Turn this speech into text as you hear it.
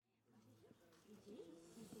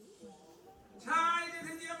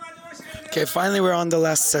Okay, finally we're on the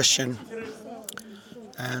last session,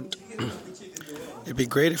 and it'd be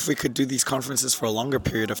great if we could do these conferences for a longer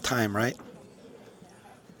period of time, right?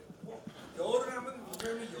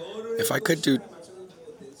 If I could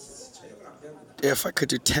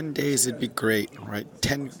do 10 days, it'd be great, right?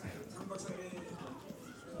 10.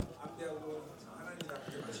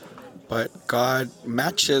 But God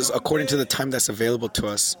matches according to the time that's available to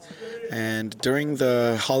us. And during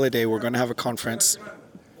the holiday, we're going to have a conference.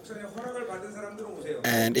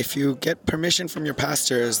 And if you get permission from your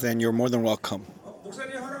pastors, then you're more than welcome.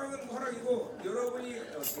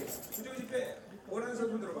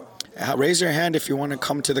 Raise your hand if you want to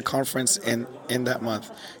come to the conference in that month.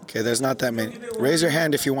 Okay, there's not that many. Raise your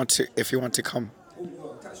hand if you want to come.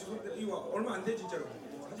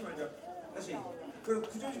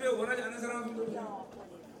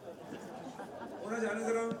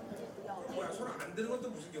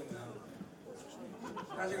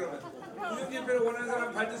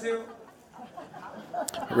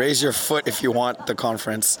 Raise your foot if you want the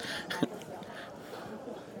conference.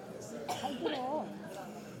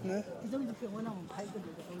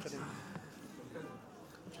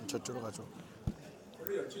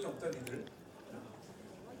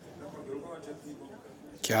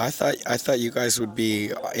 Okay, I thought you guys would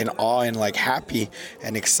be in awe and like happy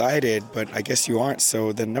and excited, but I guess you aren't,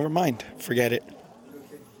 so then never mind. Forget it.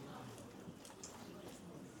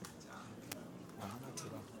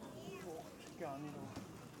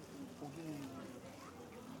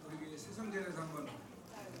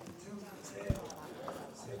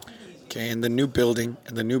 Okay, in the new building,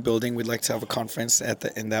 we'd like to have a conference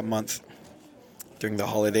in that month during the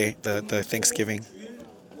holiday, the Thanksgiving.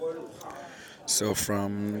 So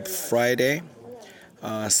from Friday,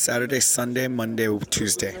 Saturday, Sunday, Monday,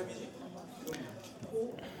 Tuesday.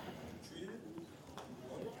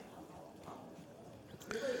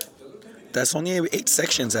 That's only 8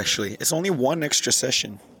 sections, actually. It's only one extra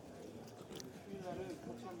session.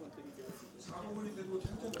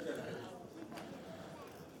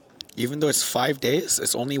 Even though it's 5 days,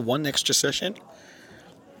 it's only one extra session.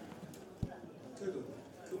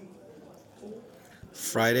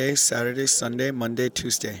 Friday, Saturday, Sunday, Monday,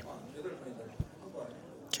 Tuesday.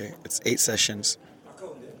 Okay, it's 8 sessions.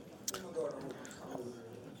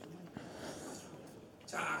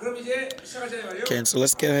 Okay, and so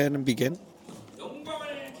let's get ahead and begin.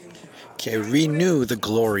 Okay, renew the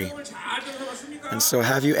glory. And so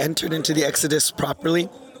have you entered into the Exodus properly?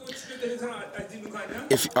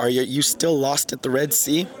 Are you still lost at the Red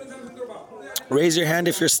Sea? Raise your hand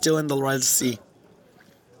if you're still in the Red Sea.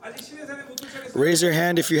 Raise your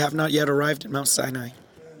hand if you have not yet arrived at Mount Sinai.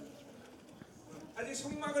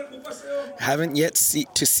 Haven't yet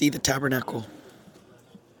to see the tabernacle.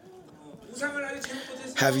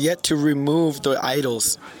 Have yet to remove the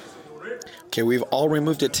idols. Okay, we've all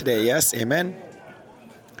removed it today. Yes, amen.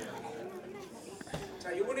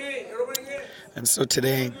 And so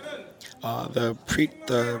today, the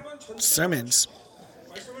sermons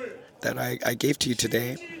that I gave to you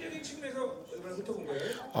today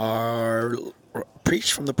are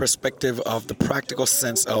preached from the perspective of the practical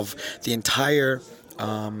sense of the entire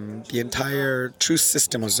true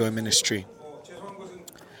system of Zoe ministry.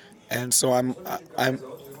 And so I'm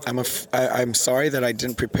sorry that I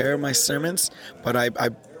didn't prepare my sermons, but I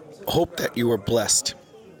hope that you were blessed.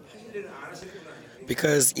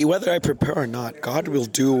 Because whether I prepare or not, God will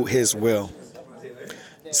do His will.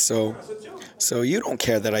 So you don't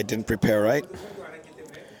care that I didn't prepare, right?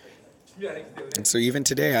 And so even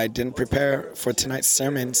today, I didn't prepare for tonight's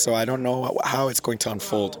sermon, so I don't know how it's going to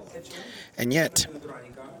unfold. And yet,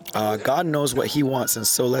 God knows what He wants, and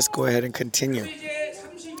so let's go ahead and continue.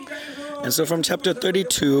 And so from chapter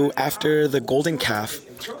 32, after the golden calf,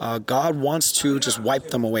 God wants to just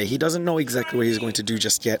wipe them away. He doesn't know exactly what He's going to do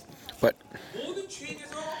just yet, but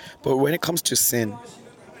when it comes to sin,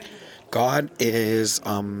 God is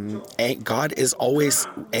always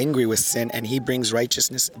angry with sin, and He brings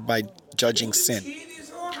righteousness by judging sin.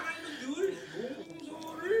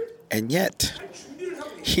 And yet,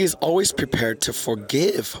 He is always prepared to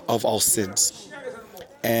forgive of all sins.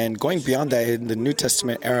 And going beyond that in the New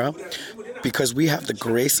Testament era, because we have the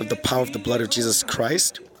grace of the power of the blood of Jesus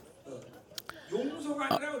Christ,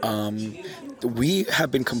 we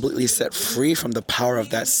have been completely set free from the power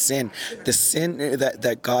of that sin. The sin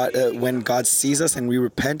that God, when God sees us and we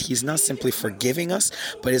repent, He's not simply forgiving us,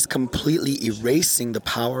 but is completely erasing the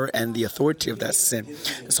power and the authority of that sin.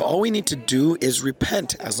 So all we need to do is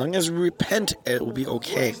repent. As long as we repent, it will be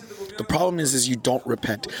okay. The problem is you don't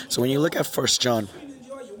repent. So when you look at 1 John,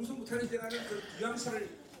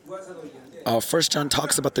 First John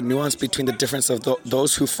talks about the nuance between the difference of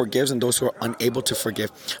those who forgives and those who are unable to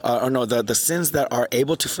forgive. The sins that are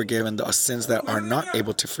able to forgive and the sins that are not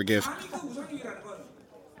able to forgive.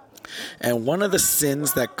 And one of the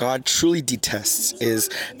sins that God truly detests is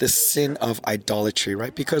the sin of idolatry,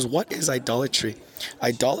 right? Because what is idolatry?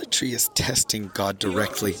 Idolatry is testing God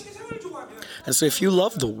directly. And so if you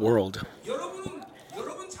love the world,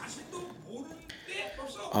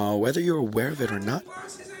 whether you're aware of it or not,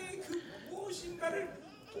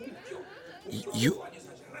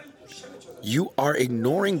 you are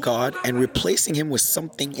ignoring God and replacing him with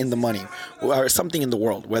something in the money or something in the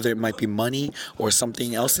world, whether it might be money or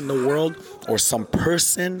something else in the world or some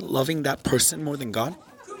person, loving that person more than God.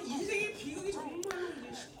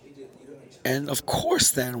 And of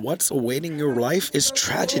course then what's awaiting your life is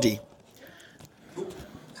tragedy.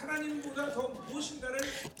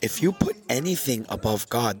 If you put anything above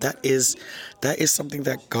God, that is something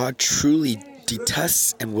that God truly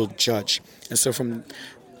detests and will judge. And so from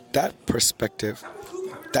that perspective,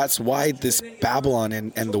 that's why this Babylon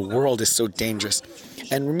and the world is so dangerous.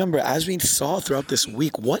 And remember, as we saw throughout this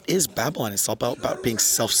week, what is Babylon? It's all about being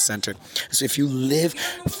self-centered. So if you live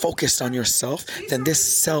focused on yourself, then this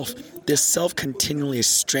self continually is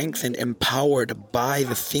strengthened, empowered by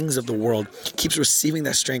the things of the world, keeps receiving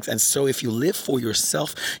that strength. And so if you live for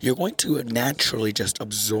yourself, you're going to naturally just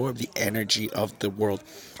absorb the energy of the world.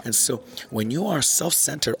 And so when you are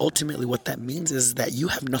self-centered, ultimately what that means is that you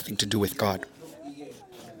have nothing to do with God.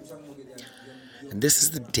 And this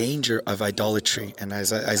is the danger of idolatry, and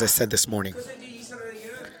as I said this morning.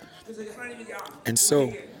 And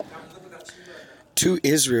so, to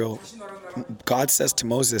Israel, God says to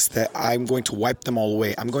Moses that I'm going to wipe them all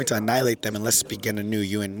away. I'm going to annihilate them and let's begin anew,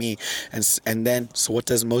 you and me. And then, so what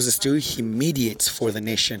does Moses do? He mediates for the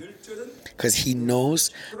nation. Because he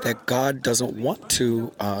knows that God doesn't want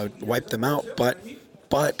to wipe them out,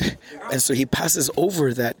 and so he passes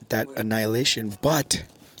over that annihilation. But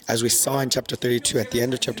as we saw in chapter 32, at the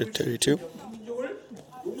end of chapter 32,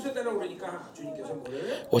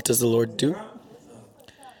 what does the Lord do?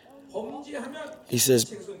 He says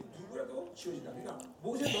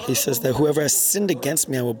that whoever has sinned against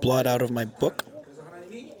me, I will blot out of my book.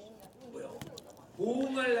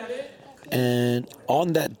 And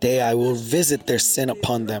on that day, I will visit their sin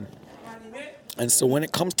upon them. And so when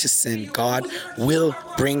it comes to sin, God will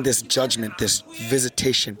bring this judgment, this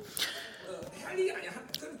visitation.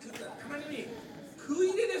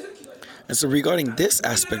 And so regarding this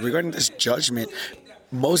aspect, regarding this judgment,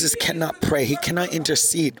 Moses cannot pray. He cannot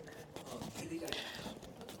intercede.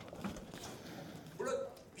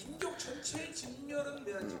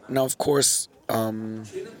 Now, of course, though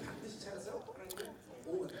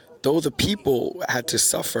the people had to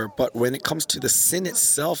suffer, but when it comes to the sin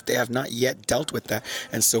itself, they have not yet dealt with that.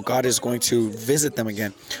 And so God is going to visit them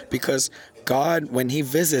again. Because God, when he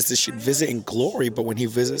visits, he should visit in glory, but when he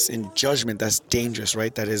visits in judgment, that's dangerous,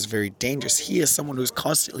 right? That is very dangerous. He is someone who's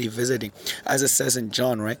constantly visiting. As it says in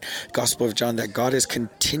John, right? Gospel of John, that God is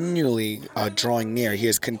continually drawing near. He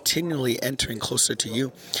is continually entering closer to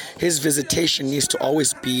you. His visitation needs to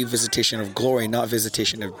always be visitation of glory, not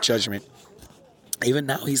visitation of judgment. Even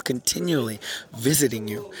now, he's continually visiting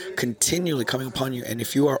you, continually coming upon you. And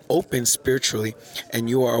if you are open spiritually and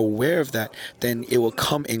you are aware of that, then it will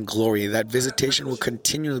come in glory. That visitation will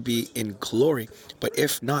continually be in glory. But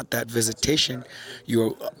if not, that visitation,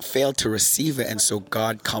 you fail to receive it. And so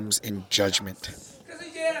God comes in judgment.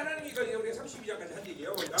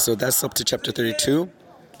 So that's up to chapter 32.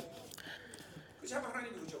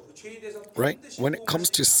 Right? When it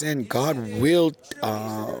comes to sin, God will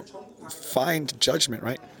find judgment,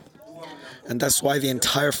 right? And that's why the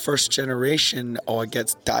entire first generation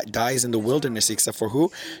dies in the wilderness, except for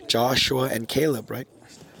who? Joshua and Caleb, right?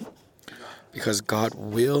 Because God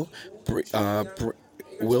will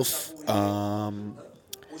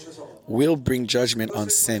bring judgment on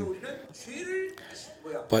sin.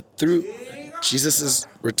 But through Jesus'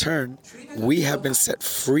 return, we have been set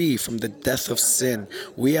free from the death of sin.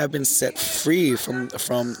 We have been set free from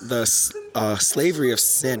the slavery of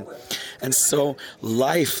sin. And so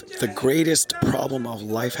life, the greatest problem of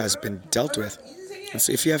life, has been dealt with. And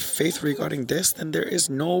so if you have faith regarding this, then there is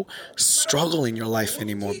no struggle in your life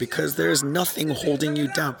anymore, because there is nothing holding you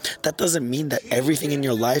down. That doesn't mean that everything in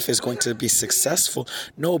your life is going to be successful.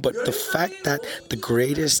 No, but the fact that the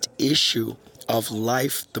greatest issue of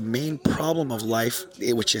life, the main problem of life,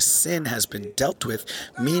 which is sin, has been dealt with,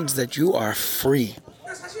 means that you are free.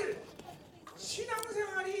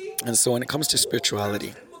 And so when it comes to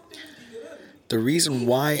spirituality, the reason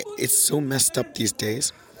why it's so messed up these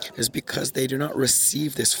days is because they do not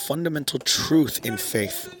receive this fundamental truth in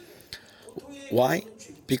faith. Why?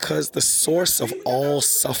 Because the source of all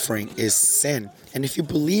suffering is sin. And if you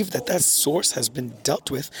believe that that source has been dealt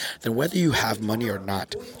with, then whether you have money or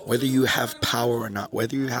not, whether you have power or not,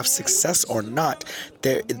 whether you have success or not,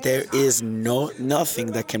 there is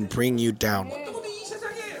nothing that can bring you down.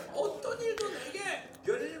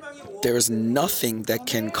 There is nothing that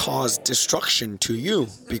can cause destruction to you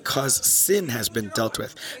because sin has been dealt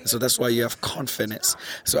with. And so that's why you have confidence.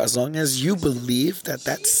 So as long as you believe that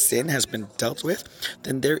that sin has been dealt with,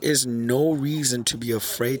 then there is no reason to be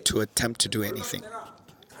afraid to attempt to do anything.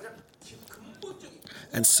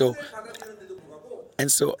 And so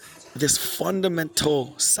this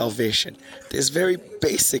fundamental salvation, this very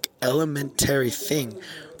basic elementary thing,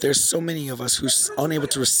 there's so many of us who's unable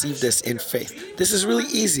to receive this in faith. This is really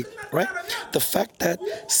easy, right? The fact that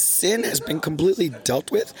sin has been completely dealt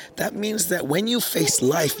with, that means that when you face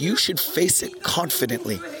life, you should face it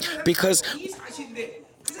confidently. Because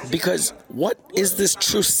what is this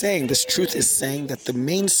truth saying? This truth is saying that the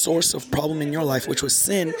main source of problem in your life, which was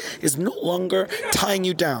sin, is no longer tying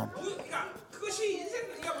you down.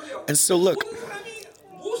 And so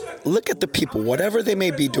look at the people, whatever they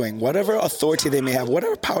may be doing, whatever authority they may have,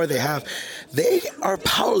 whatever power they have, they are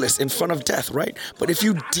powerless in front of death, right? But if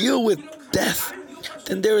you deal with death,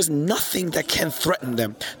 then there is nothing that can threaten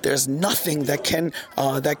them. There's nothing that can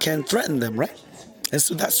threaten them, right? And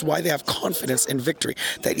so that's why they have confidence in victory,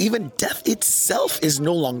 that even death itself is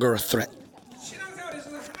no longer a threat.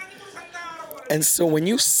 And so when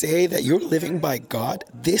you say that you're living by God,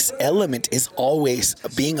 this element is always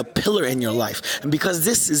being a pillar in your life. And because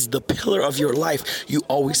this is the pillar of your life, you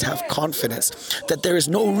always have confidence that there is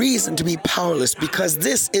no reason to be powerless because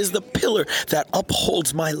this is the pillar that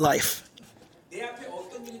upholds my life.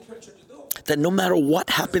 That no matter what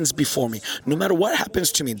happens before me, no matter what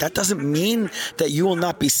happens to me, that doesn't mean that you will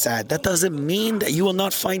not be sad. That doesn't mean that you will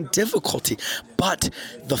not find difficulty. But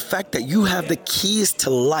the fact that you have the keys to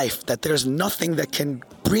life, that there's nothing that can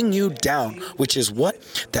bring you down, which is what?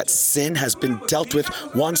 That sin has been dealt with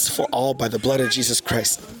once for all by the blood of Jesus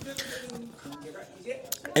Christ.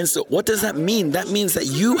 And so what does that mean? That means that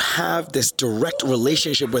you have this direct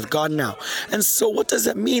relationship with God now. And so what does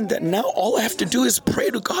that mean? That now all I have to do is pray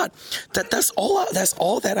to God. That's all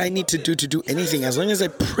that I need to do anything. As long as I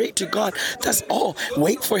pray to God, that's all.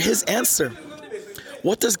 Wait for his answer.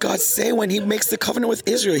 What does God say when he makes the covenant with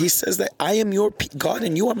Israel? He says that I am your God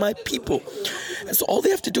and you are my people. And so all they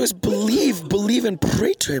have to do is believe and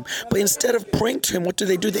pray to him. But instead of praying to him, what do?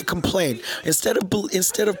 They complain. Instead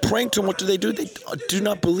of praying to him, what do? They do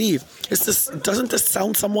not believe. Doesn't this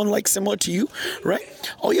sound similar to you, right?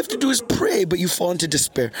 All you have to do is pray, but you fall into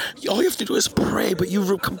despair. All you have to do is pray, but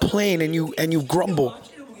you complain and you grumble.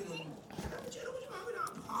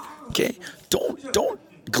 Okay? Don't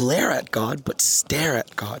glare at God, but stare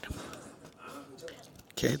at God.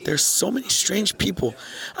 Okay, there's so many strange people.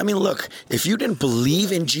 I mean, look, if you didn't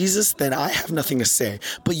believe in Jesus, then I have nothing to say.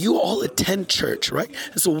 But you all attend church, right?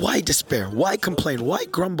 And so why despair? Why complain? Why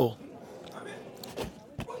grumble?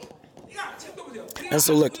 And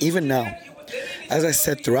so look, even now, as I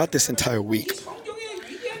said throughout this entire week,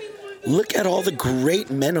 look at all the great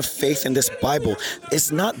men of faith in this Bible.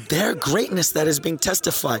 It's not their greatness that is being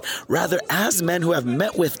testified. Rather, as men who have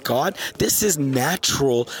met with God, this is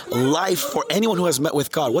natural life for anyone who has met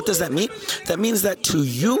with God. What does that mean? That means that to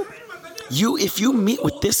you, if you meet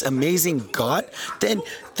with this amazing God, then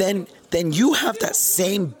you have that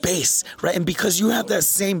same base, right? And because you have that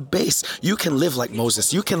same base, you can live like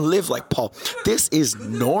Moses. You can live like Paul. This is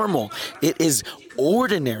normal. It is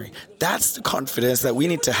ordinary. That's the confidence that we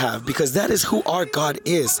need to have because that is who our God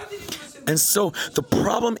is. And so the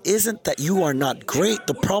problem isn't that you are not great.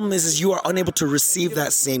 The problem is you are unable to receive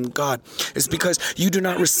that same God. It's because you do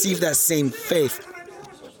not receive that same faith.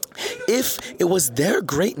 If it was their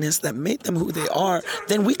greatness that made them who they are,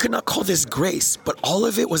 then we could not call this grace. But all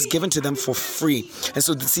of it was given to them for free. And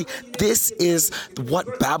so, see, this is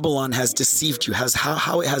what Babylon has deceived you,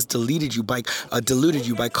 how it has deluded you by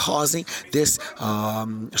causing this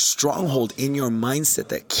stronghold in your mindset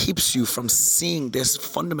that keeps you from seeing this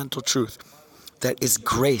fundamental truth that is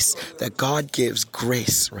grace, that God gives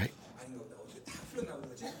grace, right?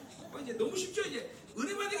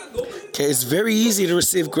 Okay, it's very easy to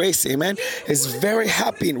receive grace, amen? It's very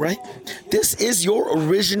happy, right? This is your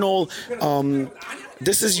original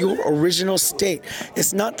state.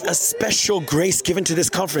 It's not a special grace given to this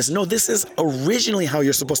conference. No, this is originally how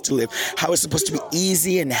you're supposed to live. How it's supposed to be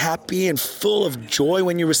easy and happy and full of joy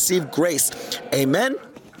when you receive grace. Amen?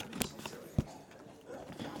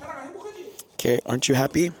 Okay, aren't you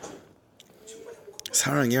happy?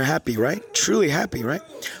 Sarang, you're happy, right? Truly happy, right?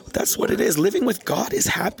 That's what it is. Living with God is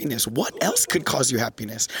happiness. What else could cause you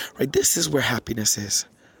happiness, right? This is where happiness is.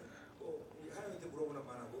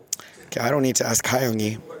 Okay, I don't need to ask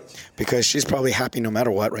Hayoungi because she's probably happy no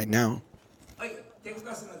matter what right now.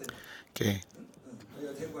 Okay.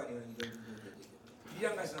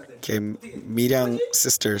 Okay, Miryang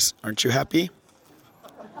sisters, aren't you happy?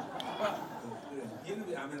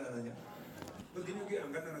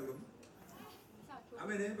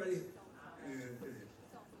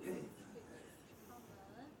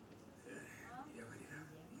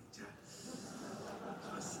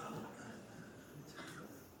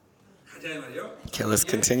 Okay, let's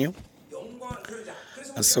continue.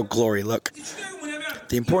 And so glory, look.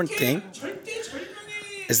 The important thing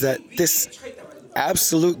is that this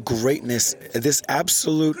absolute greatness, this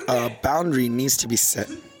absolute boundary needs to be set.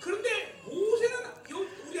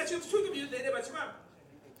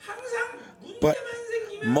 But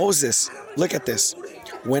Moses, look at this.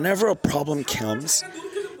 Whenever a problem comes,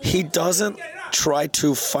 he doesn't try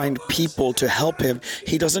to find people to help him.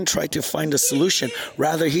 He doesn't try to find a solution.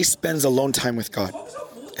 Rather, he spends alone time with God.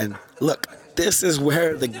 And look, this is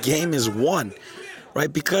where the game is won.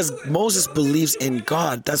 Right? Because Moses believes in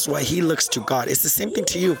God, that's why he looks to God. It's the same thing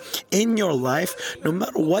to you. In your life, no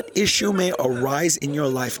matter what issue may arise in your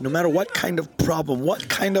life, no matter what kind of problem, what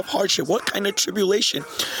kind of hardship, what kind of tribulation,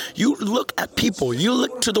 you look at people, you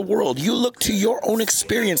look to the world, you look to your own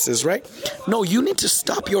experiences, right? No, you need to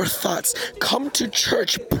stop your thoughts. Come to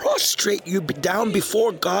church, prostrate you down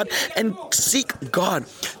before God and seek God.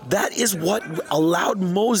 That is what allowed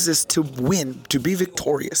Moses to win, to be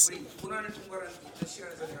victorious.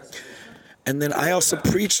 And then I also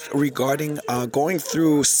preached regarding going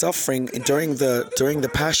through suffering during the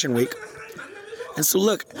Passion Week. And so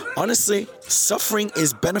look, honestly, suffering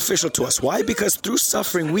is beneficial to us. Why? Because through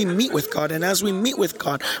suffering, we meet with God. And as we meet with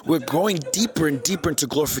God, we're going deeper and deeper into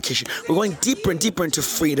glorification. We're going deeper and deeper into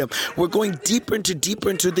freedom. We're going deeper into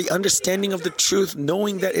the understanding of the truth,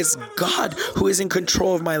 knowing that it's God who is in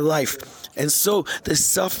control of my life. And so the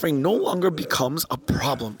suffering no longer becomes a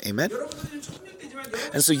problem. Amen?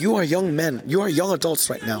 And so you are young men, you are young adults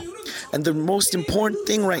right now. And the most important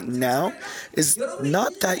thing right now is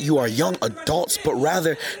not that you are young adults, but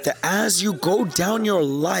rather that as you go down your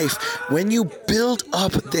life, when you build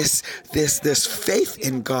up this faith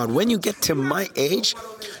in God, when you get to my age,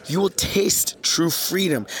 you will taste true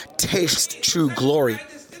freedom, taste true glory.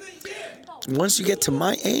 Once you get to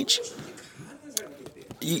my age,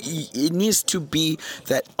 it needs to be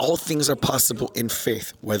that all things are possible in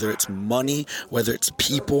faith, whether it's money, whether it's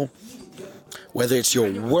people, whether it's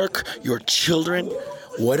your work, your children,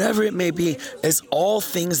 whatever it may be, is all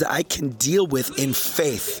things that I can deal with in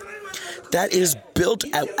faith. That is built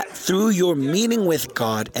out through your meeting with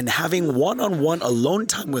God and having one-on-one alone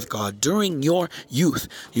time with God during your youth,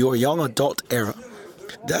 your young adult era.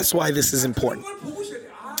 That's why this is important.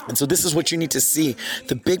 And so this is what you need to see,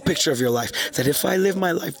 the big picture of your life, that if I live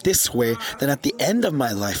my life this way, then at the end of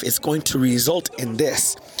my life, it's going to result in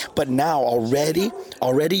this. But now already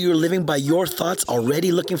you're living by your thoughts,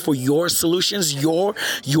 already looking for your solutions,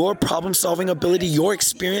 your problem-solving ability, your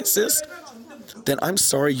experiences, then I'm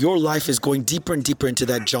sorry, your life is going deeper and deeper into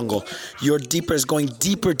that jungle. Your deeper is going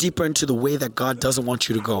deeper into the way that God doesn't want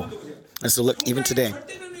you to go. And so look, even today,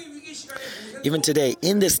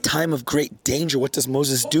 in this time of great danger, what does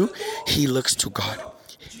Moses do? He looks to God.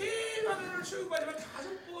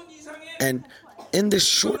 And in this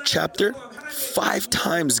short chapter, 5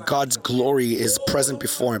 times God's glory is present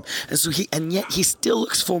before him. And yet he still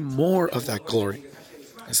looks for more of that glory.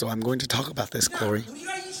 And so I'm going to talk about this glory.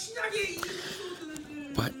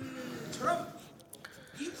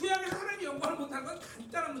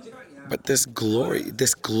 But this glory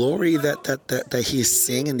that he is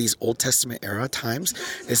seeing in these Old Testament era times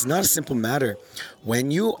is not a simple matter.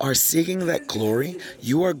 When you are seeking that glory,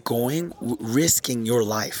 you are risking your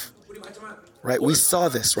life. Right? We saw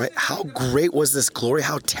this, right? How great was this glory?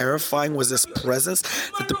 How terrifying was this presence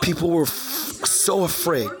that the people were so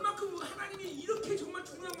afraid?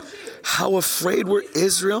 How afraid were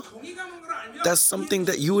Israel? That's something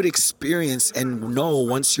that you would experience and know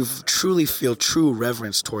once you truly feel true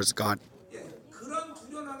reverence towards God.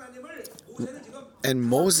 And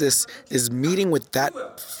Moses is meeting with that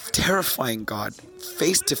terrifying God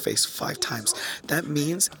face to face 5 times. That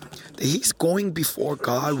means that he's going before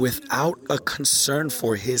God without a concern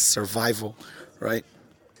for his survival, right?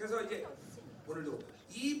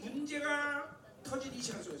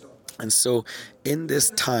 And so in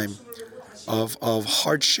this time, of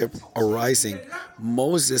hardship arising,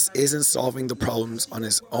 Moses isn't solving the problems on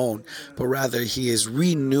his own, but rather he is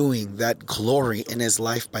renewing that glory in his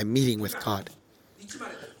life by meeting with God.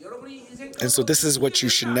 And so this is what you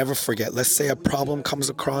should never forget. Let's say a problem comes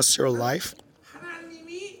across your life.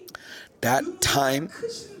 That time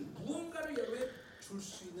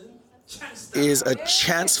is a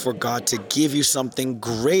chance for God to give you something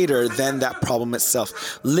greater than that problem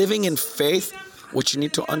itself. Living in faith, what you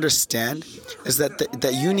need to understand is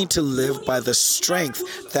that you need to live by the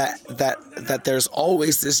strength that there's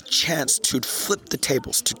always this chance to flip the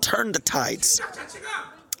tables, to turn the tides.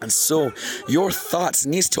 And so your thoughts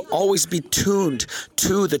needs to always be tuned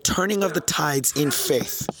to the turning of the tides in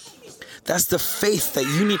faith. That's the faith that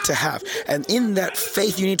you need to have. And in that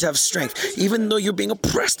faith, you need to have strength. Even though you're being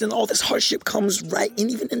oppressed and all this hardship comes, right?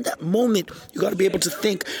 And even in that moment, you got to be able to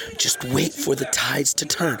think, just wait for the tides to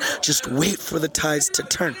turn. Just wait for the tides to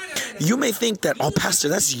turn. You may think that, oh, Pastor,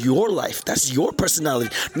 that's your life. That's your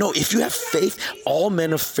personality. No, if you have faith, all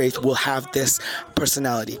men of faith will have this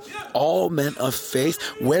personality. All men of faith,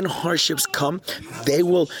 when hardships come, they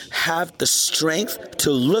will have the strength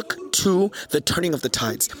to look to the turning of the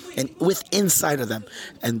tides and with inside of them.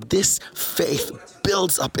 And this faith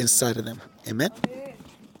builds up inside of them. Amen?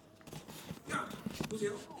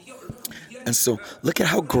 And so look at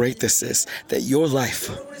how great this is, that your life,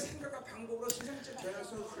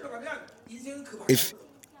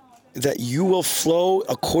 that you will flow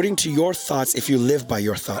according to your thoughts if you live by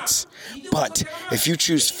your thoughts. But if you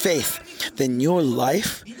choose faith, then your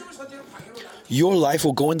life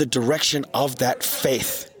will go in the direction of that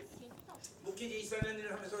faith.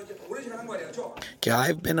 Okay,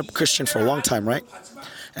 I've been a Christian for a long time, right?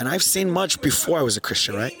 And I've seen much before I was a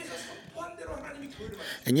Christian, right?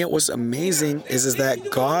 And yet what's amazing is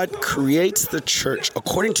that God creates the church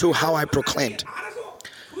according to how I proclaimed.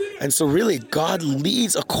 And so really, God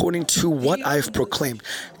leads according to what I've proclaimed.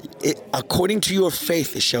 According to your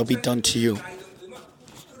faith, it shall be done to you.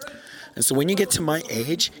 And so when you get to my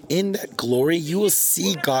age, in that glory, you will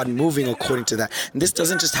see God moving according to that. And this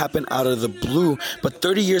doesn't just happen out of the blue, but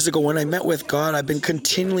 30 years ago when I met with God, I've been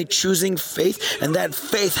continually choosing faith, and that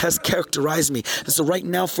faith has characterized me. And so right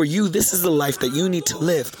now for you, this is the life that you need to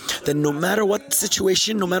live. That no matter what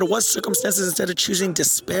situation, no matter what circumstances, instead of choosing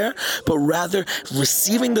despair, but rather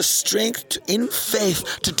receiving the strength in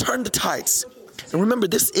faith to turn the tides. And remember,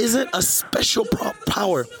 this isn't a special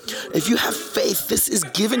power. If you have faith, this is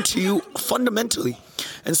given to you fundamentally.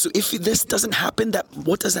 And so if this doesn't happen,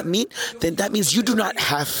 what does that mean? Then that means you do not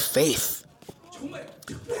have faith.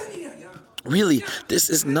 Really, this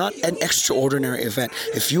is not an extraordinary event.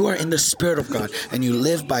 If you are in the Spirit of God and you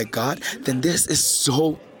live by God, then this is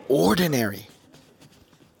so ordinary.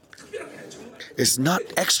 It's not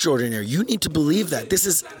extraordinary. You need to believe that. This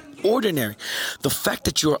is ordinary. The fact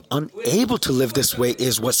that you're unable to live this way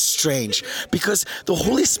is what's strange, because the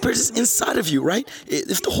Holy Spirit is inside of you, right?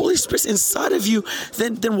 If the Holy Spirit's inside of you,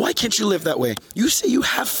 then why can't you live that way? You say you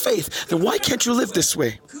have faith, then why can't you live this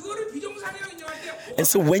way? And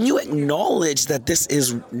so when you acknowledge that this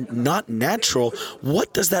is not natural,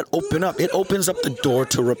 what does that open up? It opens up the door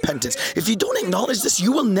to repentance. If you don't acknowledge this,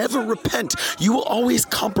 you will never repent. You will always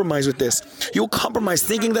compromise with this. You'll compromise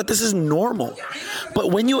thinking that this is normal.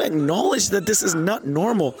 But when you acknowledge that this is not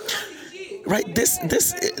normal, right,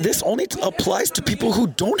 this only applies to people who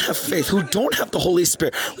don't have faith, who don't have the Holy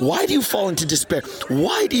Spirit. Why do you fall into despair?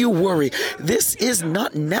 Why do you worry? This is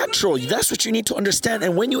not natural. That's what you need to understand.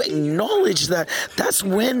 And when you acknowledge that, that's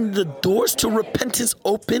when the doors to repentance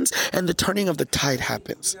opens and the turning of the tide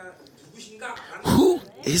happens. Who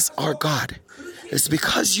is our God? It's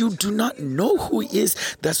because you do not know who He is.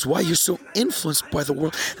 That's why you're so influenced by the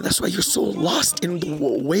world. And that's why you're so lost in the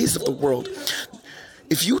ways of the world.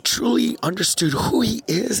 If you truly understood who He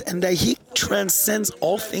is and that He transcends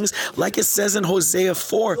all things, like it says in Hosea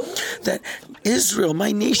 4, that Israel,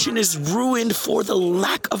 my nation, is ruined for the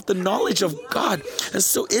lack of the knowledge of God. And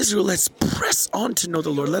so Israel, let's press on to know the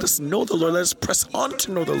Lord. Let us know the Lord. Let us press on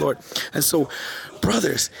to know the Lord. And so,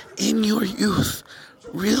 brothers, in your youth,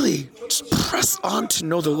 really just press on to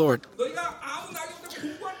know the Lord.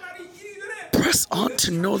 Press on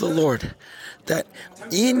to know the Lord. That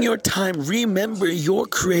in your time, remember your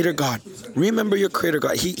Creator God. Remember your Creator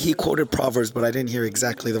God. He quoted Proverbs, but I didn't hear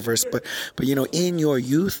exactly the verse. But in your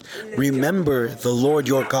youth, remember the Lord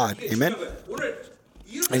your God. Amen?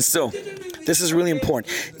 And so, this is really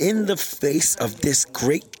important. In the face of this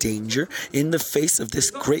great danger, in the face of this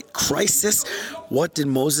great crisis, what did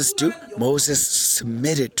Moses do? Moses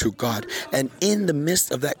submitted to God. And in the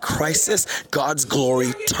midst of that crisis, God's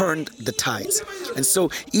glory turned the tides. And so,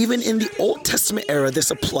 even in the Old Testament era, this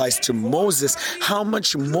applies to Moses. How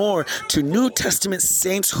much more to New Testament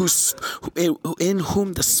saints in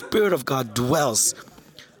whom the Spirit of God dwells?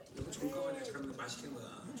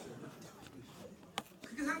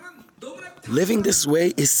 Living this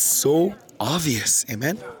way is so obvious.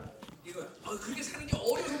 Amen?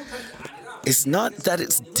 It's not that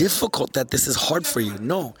it's difficult, that this is hard for you.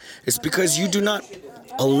 No, it's because you do not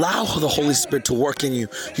allow the Holy Spirit to work in you.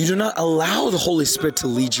 You do not allow the Holy Spirit to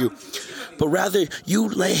lead you. But rather, you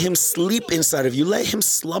let Him sleep inside of you. Let Him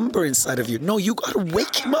slumber inside of you. No, you got to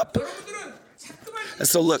wake Him up. And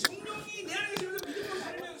so look,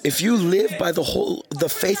 if you live by the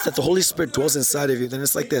faith that the Holy Spirit dwells inside of you, then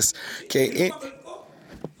it's like this. Okay,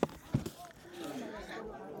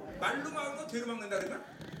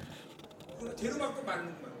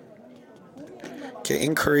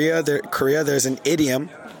 in Korea, there's an idiom.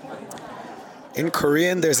 In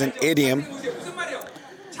Korean, there's an idiom.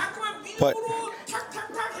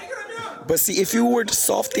 But see, if you were to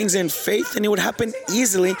solve things in faith, then it would happen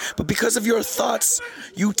easily. But because of your thoughts,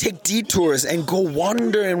 you take detours and go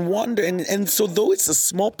wander and wander. And so though it's a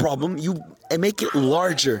small problem, you make it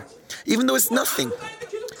larger. Even though it's nothing.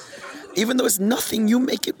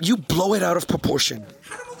 You blow it out of proportion.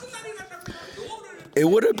 It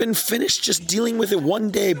would have been finished just dealing with it one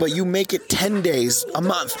day, but you make it 10 days, a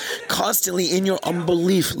month, constantly in your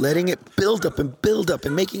unbelief, letting it build up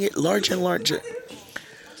and making it larger and larger.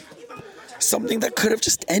 Something that could have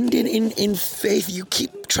just ended in faith, you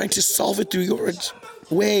keep trying to solve it through your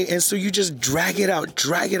way, and so you just drag it out,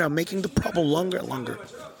 making the problem longer and longer.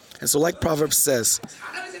 And so like Proverbs says,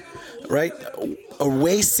 right, a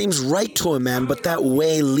way seems right to a man, but that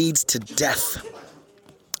way leads to death.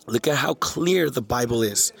 Look at how clear the Bible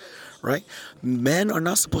is, right? Men are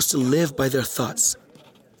not supposed to live by their thoughts.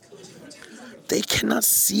 They cannot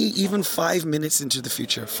see even 5 minutes into the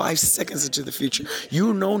future, 5 seconds into the future.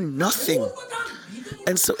 You know nothing.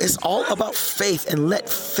 And so it's all about faith, and let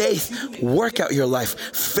faith work out your life.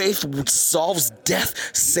 Faith solves death.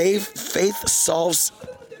 Faith solves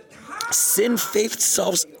sin. Faith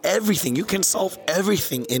solves everything. You can solve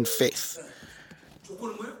everything in faith.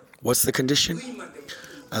 What's the condition?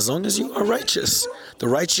 As long as you are righteous. The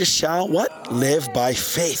righteous shall what? Live by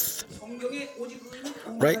faith.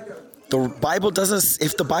 Right? The Bible doesn't,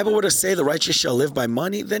 if the Bible were to say the righteous shall live by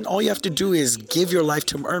money, then all you have to do is give your life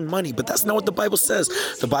to earn money. But that's not what the Bible says.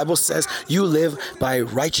 The Bible says you live by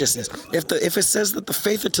righteousness. If it says that the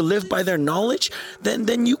faith are to live by their knowledge,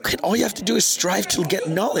 then you can, all you have to do is strive to get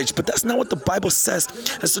knowledge. But that's not what the Bible says.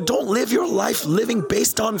 And so don't live your life living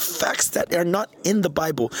based on facts that are not in the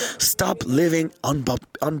Bible. Stop living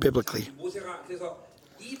unbiblically.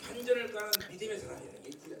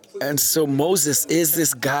 And so Moses is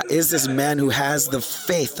this man who has the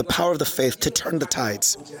faith, the power of the faith to turn the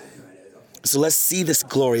tides. So let's see this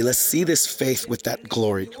glory. Let's see this faith with that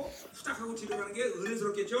glory.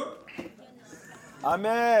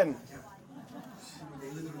 Amen.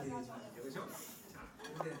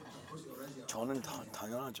 저는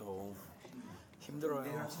당연하죠. 힘들어요.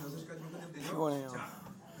 피곤해요.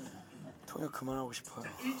 통역 그만하고 싶어요.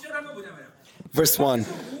 Verse 1.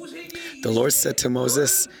 The Lord said to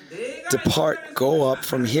Moses, "Depart, go up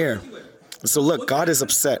from here." So look, God is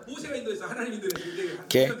upset.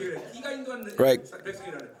 Okay? Right.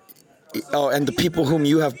 Oh, and the people whom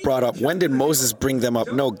you have brought up. When did Moses bring them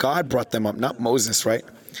up? No, God brought them up, not Moses, right?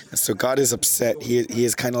 And so God is upset. He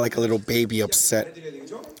is kind of like a little baby upset.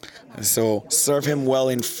 And so serve him well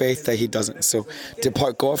in faith that he doesn't. So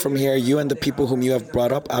depart, go up from here, you and the people whom you have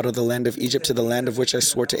brought up out of the land of Egypt to the land of which I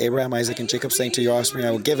swore to Abraham, Isaac, and Jacob, saying to your offspring,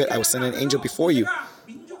 I will give it. I will send an angel before you.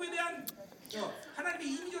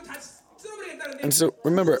 And so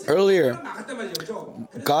remember, earlier,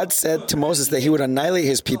 God said to Moses that he would annihilate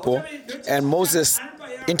his people, and Moses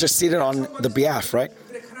interceded on the behalf, right?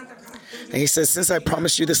 And he says, since I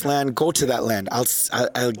promised you this land, go to that land.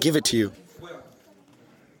 I'll give it to you.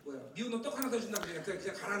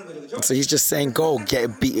 So he's just saying, go,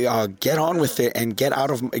 get on with it and get out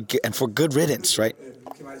of, and for good riddance, right?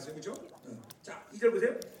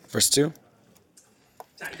 Verse 2.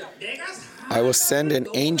 I will send an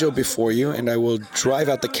angel before you, and I will drive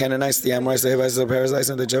out the Canaanites, the Amorites, the Hivites, the Perizzites,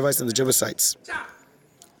 and the Jevites, and the Jebusites.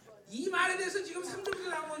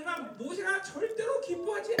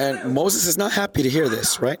 And Moses is not happy to hear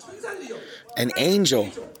this, right? An angel,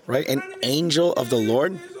 right? An angel of the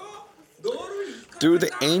Lord through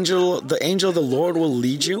the angel of the Lord will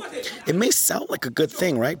lead you. It may sound like a good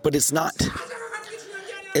thing, right? But it's not.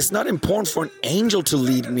 It's not important for an angel to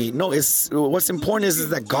lead me. No, what's important is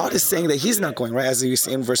that God is saying that he's not going, right? As you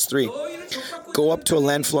see in verse 3. Go up to a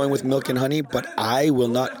land flowing with milk and honey, but I will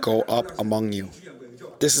not go up among you.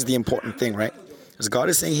 This is the important thing, right? Because God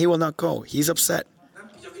is saying he will not go. He's upset.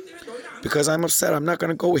 Because I'm upset, I'm not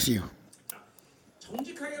going to go with you.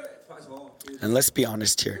 And let's be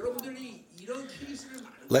honest here.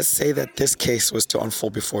 Let's say that this case was to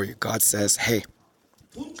unfold before you. God says, hey,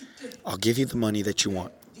 I'll give you the money that you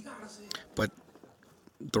want, but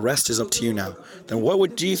the rest is up to you now. Then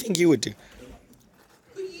what do you think you would do?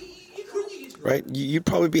 Right? You'd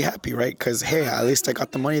probably be happy, right? Because, hey, at least I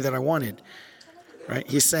got the money that I wanted. Right?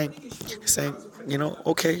 He's saying,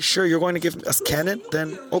 okay, sure, you're going to give us Canaan,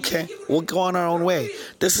 then okay, we'll go on our own way.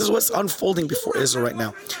 This is what's unfolding before Israel right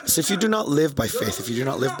now. So if you do not live by faith, if you do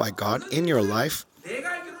not live by God in your life,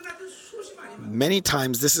 many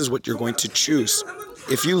times this is what you're going to choose.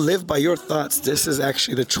 If you live by your thoughts, this is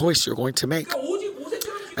actually the choice you're going to make.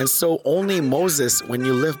 And so only Moses, when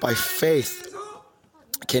you live by faith,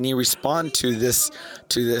 can he respond to this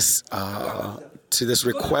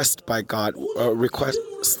request by God, request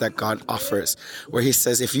that God offers, where he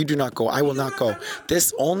says, if you do not go, I will not go.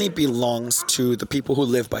 This only belongs to the people who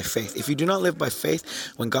live by faith. If you do not live by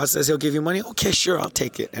faith, when God says he'll give you money, okay, sure, I'll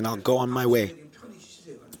take it and I'll go on my way.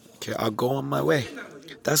 Okay, I'll go on my way.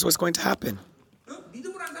 That's what's going to happen.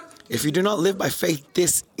 If you do not live by faith,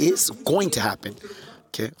 this is going to happen.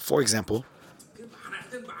 Okay, for example,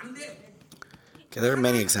 there are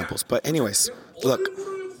many examples, but anyways, look,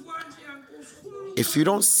 if you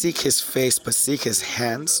don't seek his face but seek his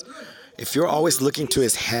hands, if you're always looking to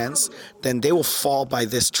his hands, then they will fall by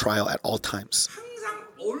this trial at all times.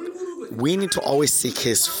 We need to always seek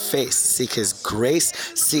his face, seek his grace,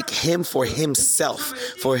 seek him for himself,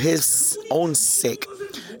 for his own sake,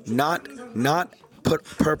 not put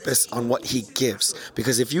purpose on what he gives.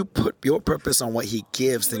 Because if you put your purpose on what he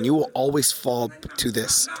gives, then you will always fall to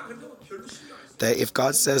this. That if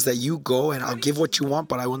God says that you go and I'll give what you want,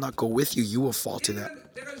 but I will not go with you, you will fall to that.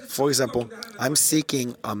 For example, I'm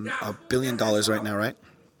seeking $1 billion right now, right?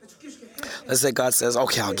 Let's say God says,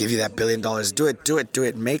 okay, I'll give you that $1 billion. Do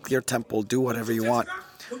it. Make your temple. Do whatever you want.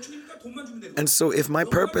 And so if my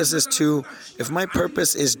purpose is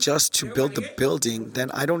just to build the building, then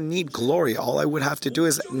I don't need glory. All I would have to do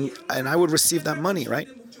is, and I would receive that money, right?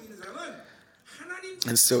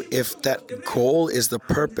 And so if that goal is the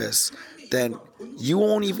purpose, then you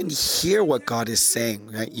won't even hear what God is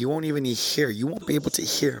saying, right? You won't even hear. You won't be able to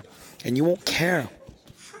hear, and you won't care.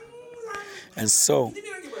 And so,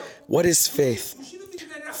 what is faith?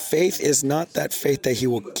 Faith is not that faith that he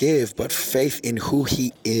will give, but faith in who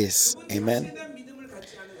he is. Amen?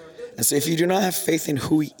 And so if you do not have faith in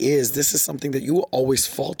who he is, this is something that you will always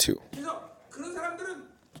fall to.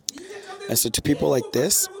 And so to people like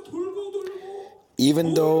this,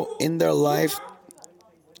 even though in their life,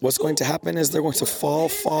 what's going to happen is they're going to fall,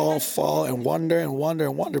 and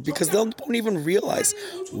wonder, because they won't even realize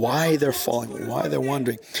why they're falling, why they're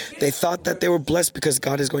wandering. They thought that they were blessed because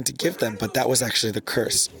God is going to give them, but that was actually the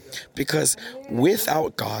curse. Because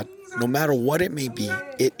without God, no matter what it may be,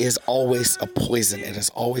 it is always a poison. It is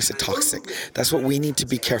always a toxic. That's what we need to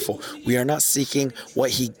be careful. We are not seeking what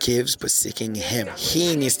he gives, but seeking him.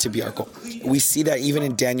 He needs to be our goal. We see that even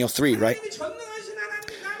in Daniel 3, right?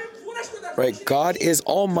 Right, God is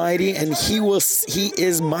almighty and he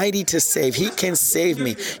is mighty to save. He can save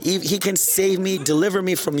me. He can save me, deliver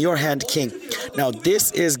me from your hand, King. Now,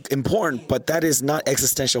 this is important, but that is not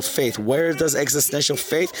existential faith. Where does existential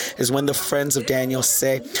faith is when the friends of Daniel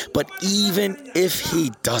say, but even if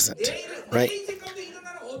he doesn't, right?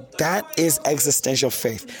 That is existential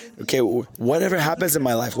faith. Okay, whatever happens in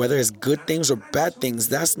my life, whether it's good things or bad things,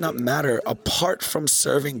 that's not matter. Apart from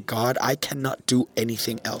serving God, I cannot do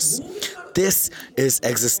anything else. This is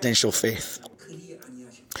existential faith.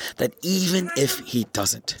 That even if he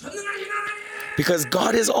doesn't. Because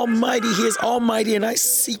God is almighty, he is almighty, and I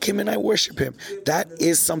seek him and I worship him. That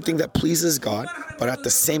is something that pleases God, but at the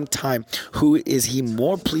same time, who is he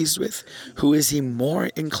more pleased with? Who is he more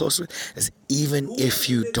in close with? Is even if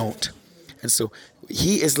you don't. And so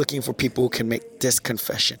he is looking for people who can make this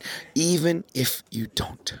confession, even if you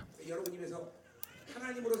don't.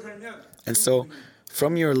 And so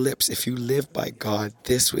from your lips, if you live by God,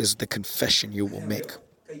 this is the confession you will make.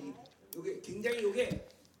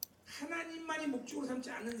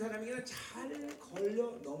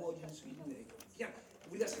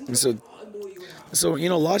 And so,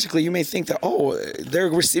 logically, you may think that, oh, they're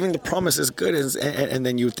receiving the promise is good. And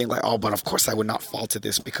then you think like, oh, but of course I would not fall to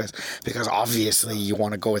this because obviously you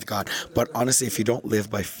want to go with God. But honestly, if you don't live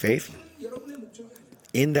by faith,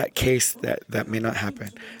 in that case, that may not happen.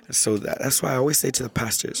 So that's why I always say to the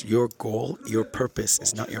pastors, your goal, your purpose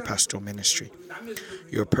is not your pastoral ministry.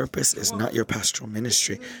 Your purpose is not your pastoral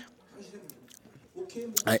ministry.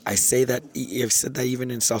 I say that, I've said that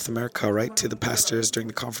even in South America, right, to the pastors during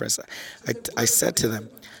the conference. I said to them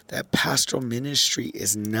that pastoral ministry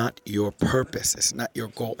is not your purpose. It's not your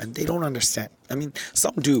goal. And they don't understand. I mean,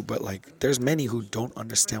 some do, but like there's many who don't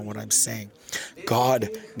understand what I'm saying. God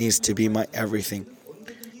needs to be my everything.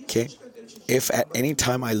 Okay? If at any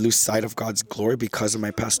time I lose sight of God's glory because of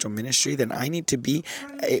my pastoral ministry, then I need to be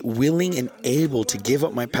willing and able to give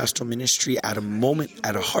up my pastoral ministry at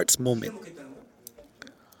a heart's moment.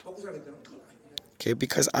 Okay,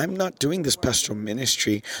 because I'm not doing this pastoral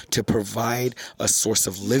ministry to provide a source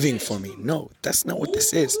of living for me. No, that's not what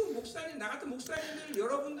this is.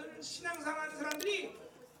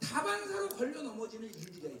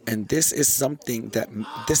 And this is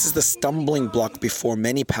this is the stumbling block before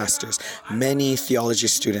many pastors, many theology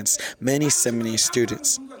students, many seminary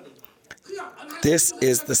students. This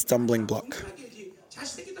is the stumbling block.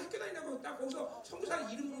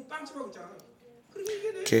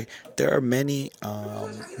 Okay, there are many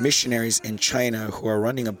missionaries in China who are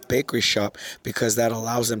running a bakery shop because that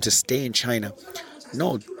allows them to stay in China.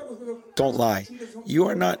 No, don't lie. You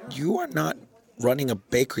are not running a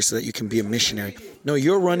bakery so that you can be a missionary. No,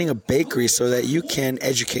 you're running a bakery so that you can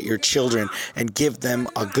educate your children and give them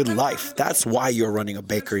a good life. That's why you're running a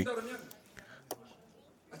bakery.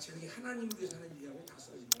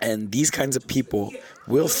 And these kinds of people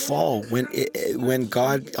will fall when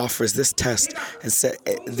God offers this test, and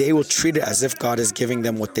they will treat it as if God is giving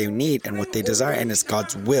them what they need and what they desire, and it's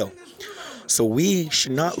God's will. So we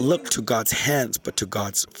should not look to God's hands, but to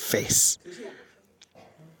God's face.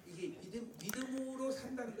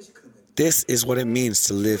 This is what it means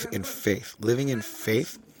to live in faith. Living in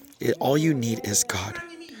faith, all you need is God.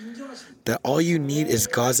 That all you need is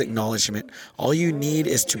God's acknowledgement. All you need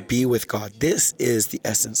is to be with God. This is the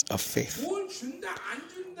essence of faith.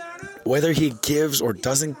 Whether He gives or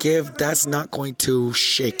doesn't give, that's not going to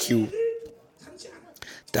shake you.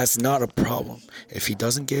 That's not a problem. If He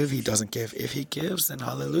doesn't give, He doesn't give. If He gives, then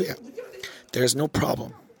hallelujah. There's no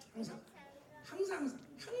problem.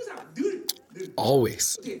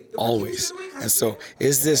 Always. Always. And so,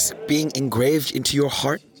 is this being engraved into your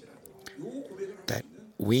heart? That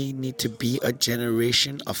we need to be a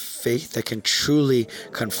generation of faith that can truly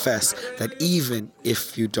confess that even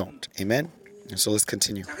if you don't. Amen? And so let's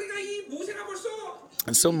continue.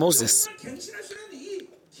 And so Moses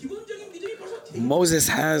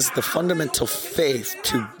has the fundamental faith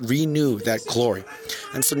to renew that glory.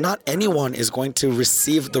 And so not anyone is going to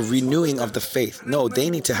receive the renewing of the faith. No, they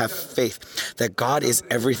need to have faith that God is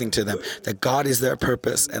everything to them, that God is their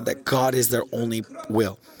purpose, and that God is their only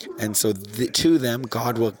will. And so to them,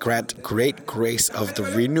 God will grant great grace of the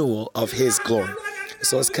renewal of His glory.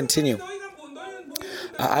 So let's continue.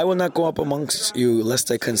 I will not go up amongst you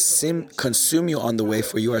lest I consume you on the way,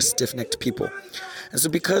 for you are stiff-necked people. And so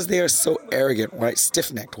because they are so arrogant, right,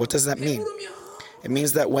 stiff-necked, what does that mean? It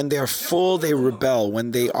means that when they are full, they rebel.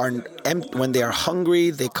 When they are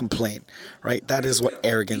hungry, they complain, right? That is what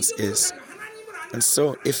arrogance is. And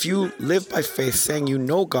so if you live by faith, saying you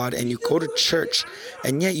know God and you go to church,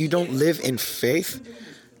 and yet you don't live in faith,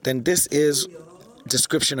 then this is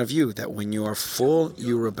description of you, that when you are full,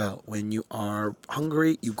 you rebel. When you are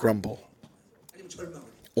hungry, you grumble.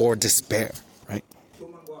 Or despair, right?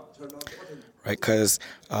 Right, because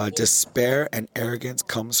despair and arrogance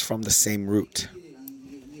comes from the same root.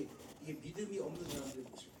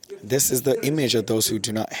 This is the image of those who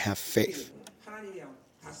do not have faith.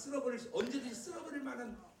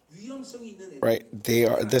 Right,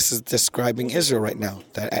 this is describing Israel right now,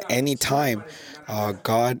 that at any time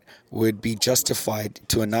God would be justified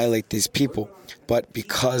to annihilate these people, but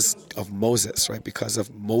because of Moses, right? Because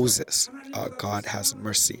of Moses, God has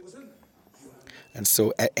mercy. And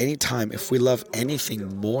so at any time, if we love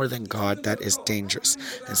anything more than God, that is dangerous.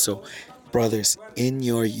 And so, brothers, in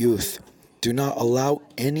your youth, do not allow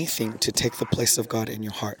anything to take the place of God in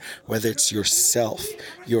your heart, whether it's yourself,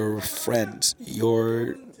 your friends,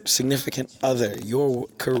 your significant other, your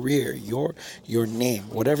career, your name,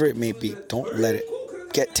 whatever it may be. Don't let it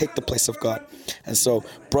take the place of God. And so,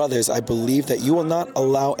 brothers, I believe that you will not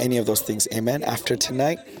allow any of those things. Amen. After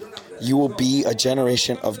tonight, you will be a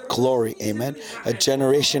generation of glory. Amen. A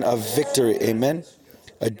generation of victory. Amen.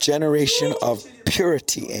 A generation of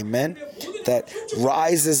purity. Amen. that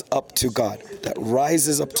rises up to God,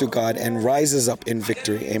 and rises up in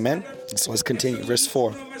victory. Amen? So let's continue. Verse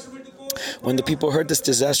 4. When the people heard this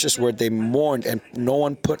disastrous word, they mourned, and no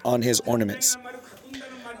one put on his ornaments.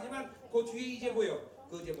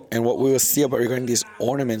 And what we will see about regarding these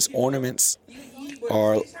ornaments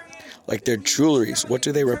are like their jewelries. What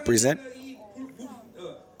do they represent?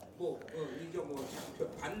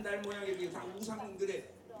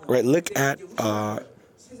 Right, look at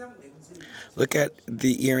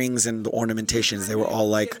the earrings and the ornamentations. They were all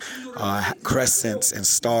like crescents and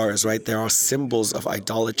stars, right? They're all symbols of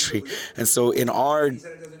idolatry. And so in our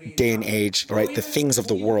day and age, right, the things of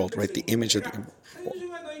the world, right, the image of the...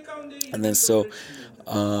 And then so,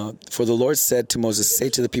 for the Lord said to Moses, say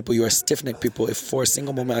to the people, you are stiff-necked people. If for a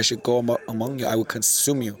single moment I should go among you, I will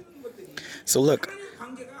consume you. So look,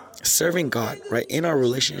 serving God, right, in our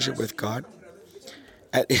relationship with God,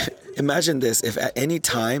 imagine this, if at any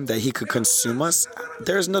time that he could consume us,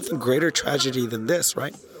 there's nothing greater tragedy than this,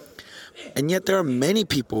 right? And yet there are many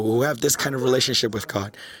people who have this kind of relationship with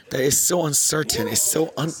God that is so uncertain, is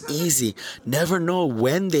so uneasy, never know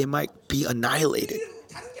when they might be annihilated.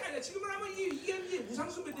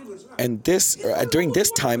 And this, during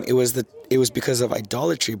this time, it was because of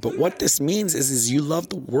idolatry. But what this means is you love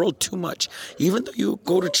the world too much, even though you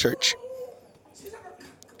go to church.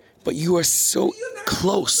 But you are so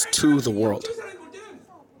close to the world.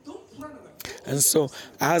 And so,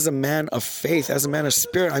 as a man of faith, as a man of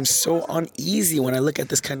spirit, I'm so uneasy when I look at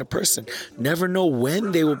this kind of person. Never know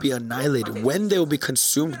when they will be annihilated, when they will be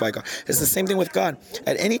consumed by God. It's the same thing with God.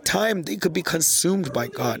 At any time, they could be consumed by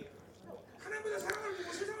God.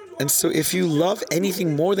 And so if you love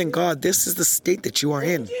anything more than God, this is the state that you are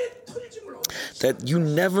in. That you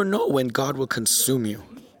never know when God will consume you.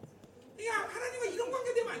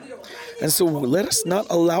 And so let us not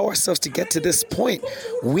allow ourselves to get to this point.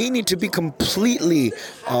 We need to be completely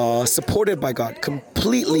supported by God,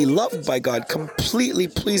 completely loved by God, completely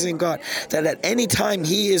pleasing God. That at any time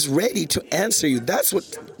He is ready to answer you.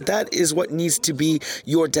 That is what needs to be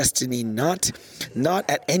your destiny. Not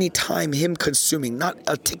at any time Him consuming, not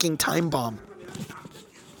a ticking time bomb.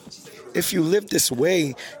 If you live this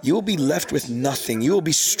way, you will be left with nothing. You will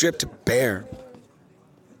be stripped bare.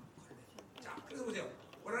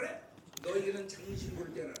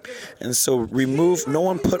 And so remove, no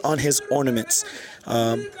one put on his ornaments.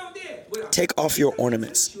 Take off your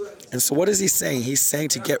ornaments. And so what is he saying? He's saying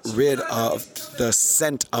to get rid of the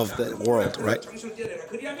scent of the world, right?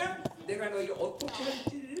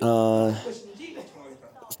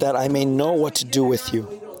 That I may know what to do with you.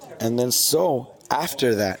 And then so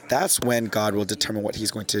after that, that's when God will determine what He's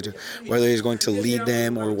going to do. Whether He's going to lead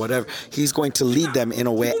them or whatever. He's going to lead them in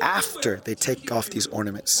a way after they take off these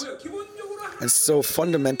ornaments. And so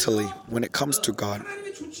fundamentally, when it comes to God,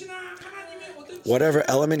 whatever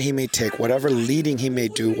element He may take, whatever leading He may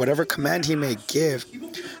do, whatever command He may give,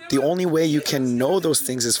 the only way you can know those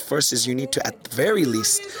things is you need to, at the very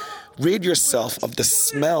least, rid yourself of the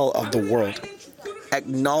smell of the world,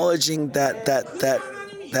 acknowledging that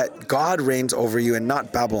God reigns over you and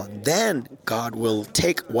not Babylon. Then God will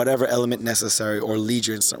take whatever element necessary or lead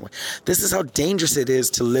you in some way. This is how dangerous it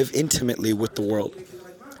is to live intimately with the world.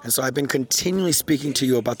 And so I've been continually speaking to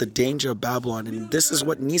you about the danger of Babylon, and this is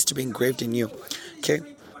what needs to be engraved in you. Okay?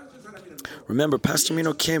 Remember, Pastor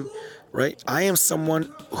Minho Kim, right? I am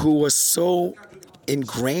someone who was so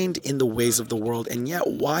ingrained in the ways of the world, and yet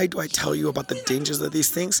why do I tell you about the dangers of these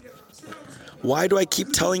things? Why do I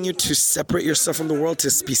keep telling you to separate yourself from the world,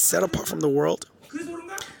 to be set apart from the world?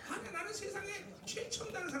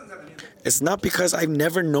 It's not because I've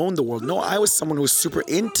never known the world. No, I was someone who was super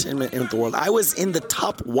intimate in the world. I was in the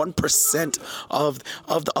top 1% of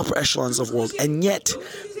the upper echelons of the world. And yet,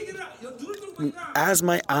 as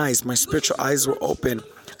my spiritual eyes were open,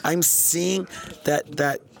 I'm seeing that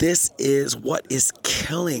this is what is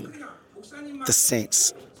killing the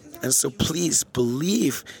saints. And so please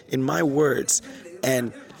believe in my words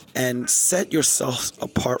and set yourselves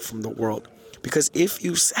apart from the world. Because if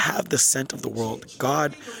you have the scent of the world,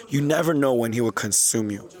 God, you never know when He will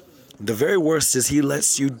consume you. The very worst is He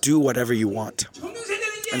lets you do whatever you want.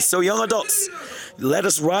 And so young adults, let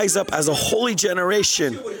us rise up as a holy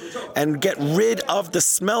generation and get rid of the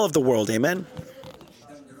smell of the world. Amen.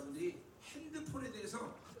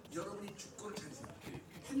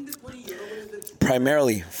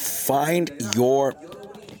 Primarily, find your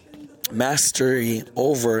mastery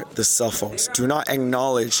over the cell phones. Do not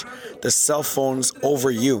acknowledge the cell phones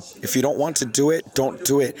over you. If you don't want to do it, don't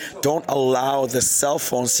do it. Don't allow the cell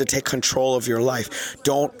phones to take control of your life.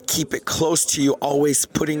 Don't keep it close to you, always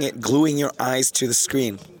gluing your eyes to the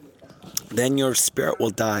screen. Then your spirit will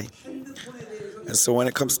die. And so when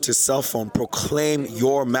it comes to cell phone, proclaim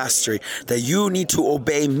your mastery, that you need to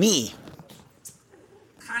obey me.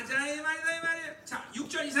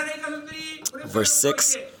 Verse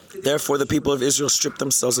 6, therefore the people of Israel stripped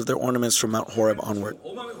themselves of their ornaments from Mount Horeb onward.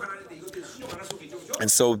 And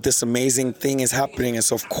so this amazing thing is happening, and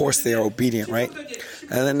so of course they are obedient, right?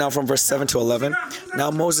 And then now from verse 7 to 11,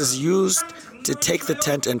 now Moses used to take the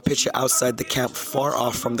tent and pitch it outside the camp, far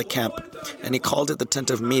off from the camp, and he called it the tent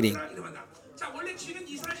of meeting.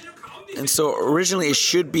 And so originally it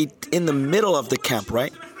should be in the middle of the camp,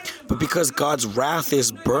 right? But because God's wrath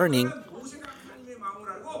is burning,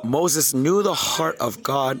 Moses knew the heart of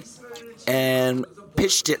God and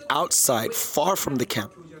pitched it outside, far from the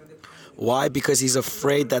camp. Why? Because he's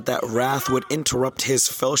afraid that that wrath would interrupt his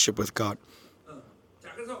fellowship with God.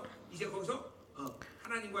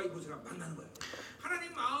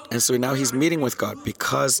 And so now he's meeting with God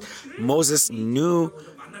because Moses knew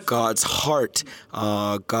God's heart.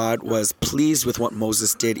 God was pleased with what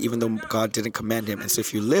Moses did, even though God didn't command him. And so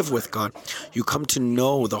if you live with God, you come to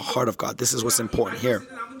know the heart of God. This is what's important here.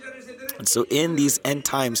 And so in these end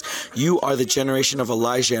times, you are the generation of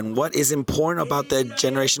Elijah. And what is important about the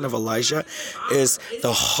generation of Elijah is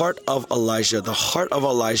the heart of Elijah. The heart of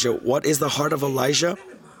Elijah. What is the heart of Elijah?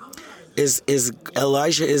 Is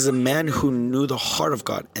Elijah is a man who knew the heart of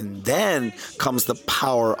God. And then comes the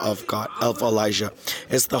power of God, of Elijah.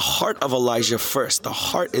 It's the heart of Elijah first. The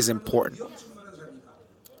heart is important.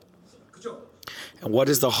 And what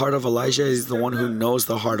is the heart of Elijah? He's the one who knows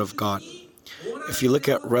the heart of God. If you look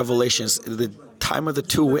at Revelations, the time of the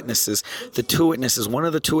two witnesses, one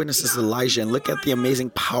of the two witnesses is Elijah, and look at the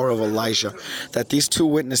amazing power of Elijah, that these two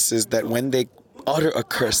witnesses, that when they utter a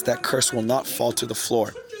curse, that curse will not fall to the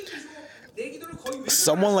floor.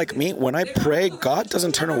 Someone like me, when I pray, God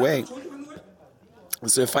doesn't turn away.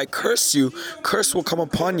 And so if I curse you, curse will come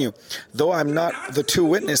upon you. Though I'm not the two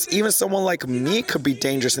witness, even someone like me could be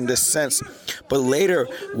dangerous in this sense. But later,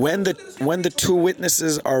 when the two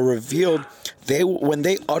witnesses are revealed, when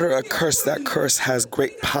they utter a curse, that curse has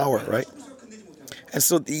great power, right? And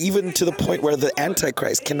so even to the point where the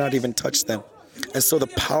Antichrist cannot even touch them. And so the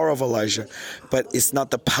power of Elijah, but it's not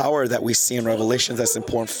the power that we see in Revelation that's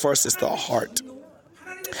important. First, it's the heart.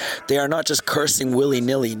 They are not just cursing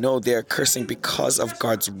willy-nilly. No, they are cursing because of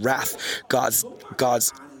God's wrath, God's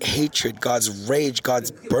hatred, God's rage,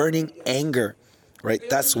 God's burning anger, right?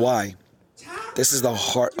 That's why. This is the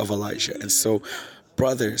heart of Elijah. And so,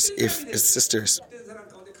 brothers, sisters,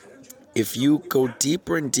 if you go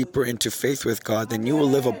deeper and deeper into faith with God, then you will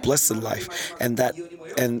live a blessed life. And that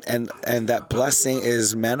blessing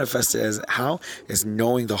is manifested as how? Is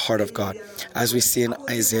knowing the heart of God. As we see in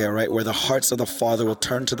Isaiah, right? Where the hearts of the Father will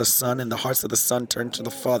turn to the Son and the hearts of the Son turn to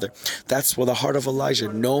the Father. That's where the heart of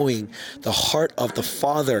Elijah, knowing the heart of the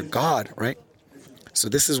Father, God, right? So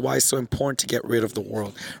this is why it's so important to get rid of the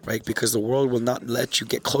world, right? Because the world will not let you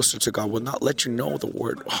get closer to God, will not let you know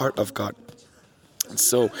the heart of God. And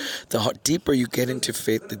so the deeper you get into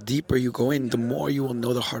faith, the deeper you go in, the more you will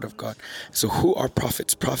know the heart of God. So who are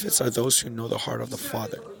prophets? Prophets are those who know the heart of the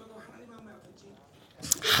Father.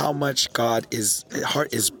 How much God's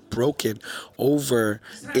heart is broken over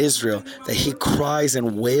Israel, that he cries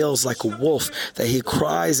and wails like a wolf, that he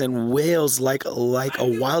cries and wails like a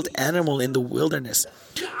wild animal in the wilderness,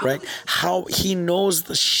 right? How he knows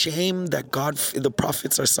the shame that the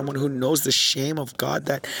prophets are someone who knows the shame of God,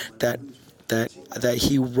 that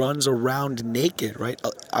he runs around naked, right?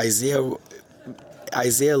 Isaiah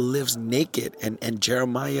lives naked, and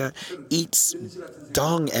Jeremiah eats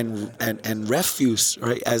dung and refuse,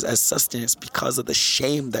 right, as sustenance because of the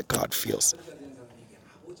shame that God feels.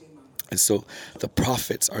 And so the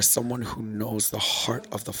prophets are someone who knows the heart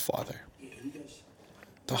of the Father,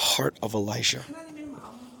 the heart of Elijah.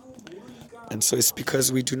 And so it's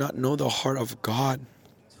because we do not know the heart of God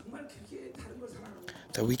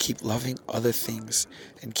that we keep loving other things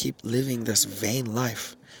and keep living this vain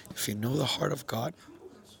life. If you know the heart of God,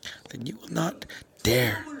 then you will not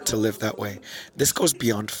dare to live that way. This goes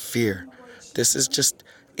beyond fear. This is just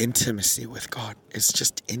intimacy with God. It's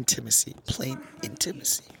just intimacy, plain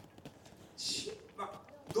intimacy.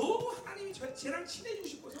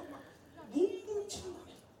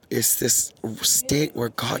 It's this state where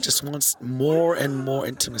God just wants more and more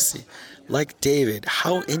intimacy. Like David,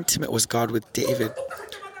 how intimate was God with David?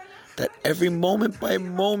 That every moment by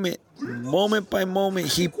moment,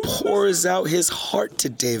 he pours out his heart to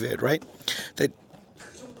David, right?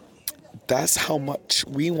 That's how much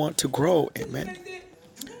we want to grow, amen?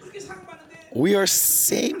 We are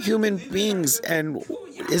same human beings, and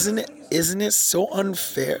isn't it so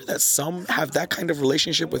unfair that some have that kind of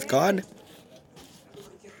relationship with God?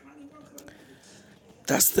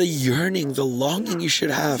 That's the yearning, the longing you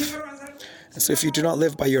should have. And so if you do not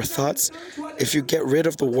live by your thoughts, if you get rid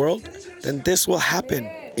of the world, then this will happen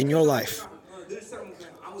in your life.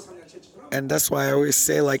 And that's why I always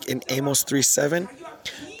say, like in Amos 3:7,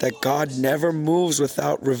 that God never moves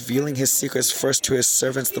without revealing his secrets first to his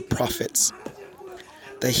servants, the prophets.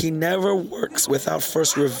 That he never works without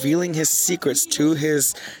first revealing his secrets to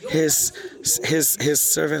his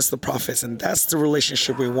servants, the prophets. And that's the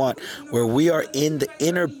relationship we want, where we are in the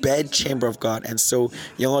inner bed chamber of God. And so,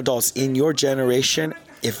 young adults, in your generation,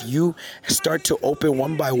 if you start to open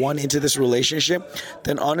one by one into this relationship,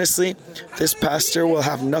 then honestly, this pastor will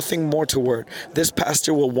have nothing more to word. This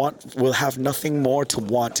pastor will have nothing more to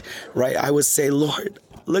want, right? I would say, Lord,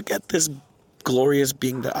 look at this glorious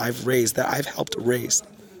being that I've raised, that I've helped raise.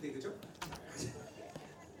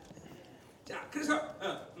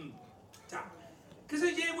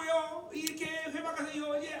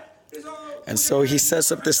 And so he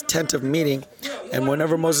sets up this tent of meeting, and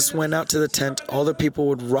whenever Moses went out to the tent, all the people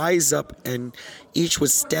would rise up and each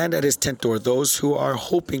would stand at his tent door. Those who are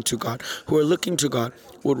hoping to God, who are looking to God,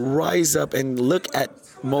 would rise up and look at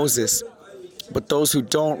Moses. But those who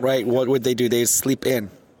don't, right, what would they do? They'd sleep in.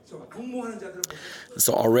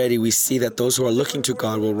 So already we see that those who are looking to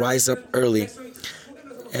God will rise up early,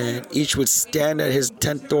 and each would stand at his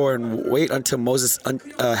tent door and wait until Moses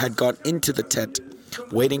had gone into the tent,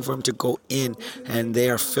 waiting for him to go in, and they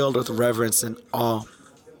are filled with reverence and awe,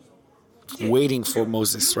 waiting for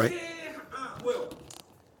Moses, right?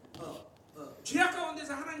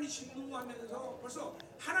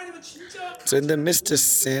 So in the midst of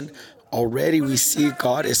sin, already we see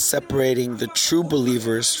God is separating the true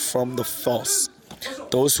believers from the false.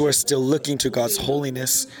 Those who are still looking to God's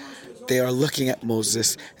holiness, they are looking at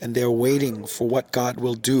Moses and they're waiting for what God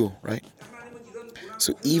will do, right?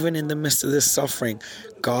 So even in the midst of this suffering,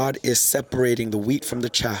 God is separating the wheat from the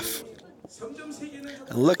chaff.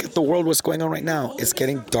 And look at the world, what's going on right now. It's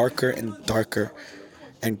getting darker and darker.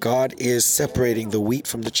 And God is separating the wheat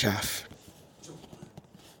from the chaff.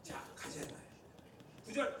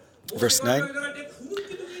 Verse 9.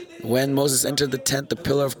 When Moses entered the tent, the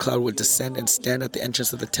pillar of cloud would descend and stand at the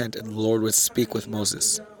entrance of the tent, and the Lord would speak with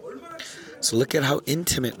Moses. So look at how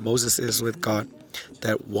intimate Moses is with God.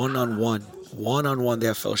 That one-on-one, they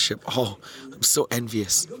have fellowship. Oh, I'm so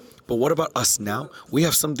envious. But what about us now? We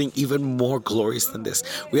have something even more glorious than this.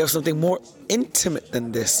 We have something more intimate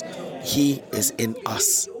than this. He is in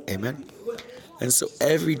us. Amen. And so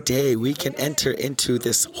every day we can enter into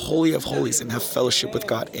this Holy of Holies and have fellowship with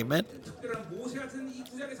God. Amen.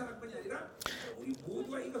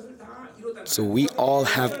 So we all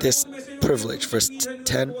have this privilege. Verse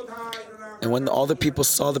 10. And when all the people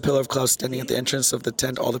saw the pillar of cloud standing at the entrance of the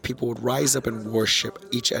tent, all the people would rise up and worship,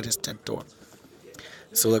 each at his tent door.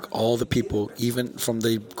 So look, all the people, even from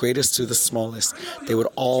the greatest to the smallest, they would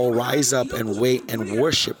all rise up and wait and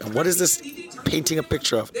worship. And what is this painting a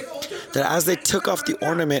picture of? That as they took off the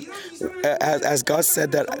ornament, as God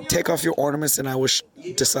said that, take off your ornaments and I will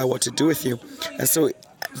decide what to do with you. And so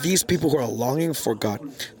these people who are longing for God,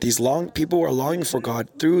 people who are longing for God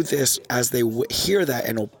through this, as they hear that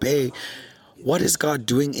and obey, what is God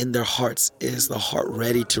doing in their hearts? Is the heart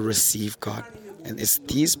ready to receive God? And it's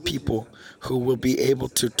these people who will be able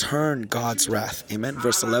to turn God's wrath. Amen.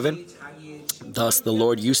 Verse 11. Thus the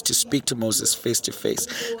Lord used to speak to Moses face to face,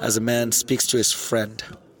 as a man speaks to his friend.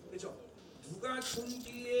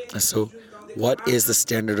 And so, what is the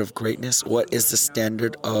standard of greatness? What is the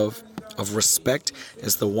standard of respect?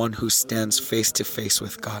 Is the one who stands face to face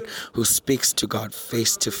with God, who speaks to God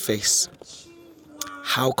face to face.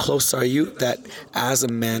 How close are you? That as a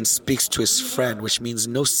man speaks to his friend, which means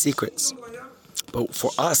no secrets. But for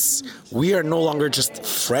us, we are no longer just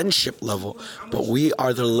friendship level, but we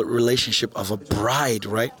are the relationship of a bride,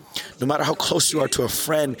 right? No matter how close you are to a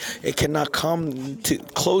friend, it cannot come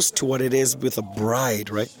close to what it is with a bride,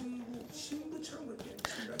 right?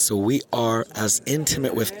 So we are as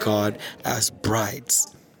intimate with God as brides.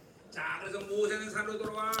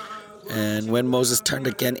 And when Moses turned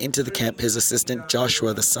again into the camp, his assistant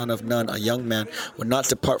Joshua, the son of Nun, a young man, would not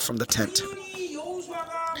depart from the tent.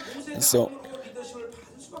 And so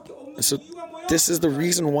this is the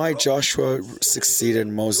reason why Joshua succeeded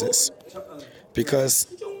Moses. Because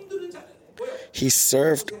he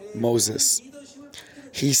served Moses.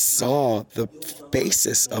 He saw the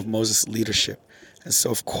basis of Moses' leadership. And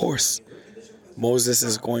so, of course, Moses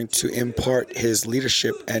is going to impart his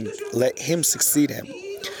leadership and let him succeed him.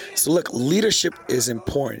 So look, leadership is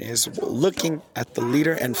important. It's looking at the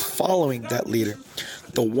leader and following that leader.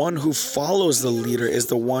 the one who follows the leader is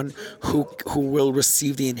the one who will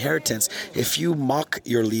receive the inheritance. If you mock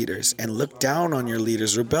your leaders and look down on your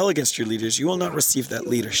leaders, rebel against your leaders, you will not receive that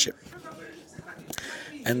leadership.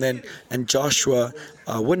 And Joshua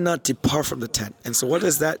would not depart from the tent. And so what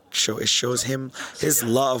does that show? It shows him his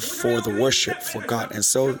love for the worship for God. And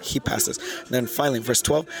so he passes. And then finally, verse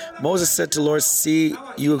 12, Moses said to the Lord, see,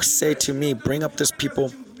 you say to me, bring up this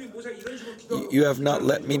people. You have not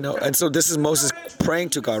let me know. And so this is Moses praying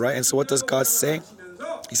to God, right? And so what does God say?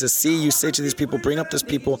 He says, see, you say to these people, bring up this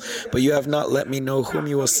people, but you have not let me know whom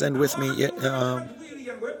you will send with me yet.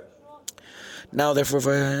 Now, therefore, if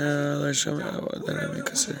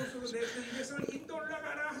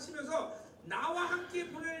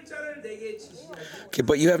okay,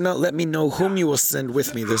 but you have not let me know whom you will send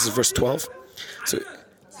with me. This is verse 12.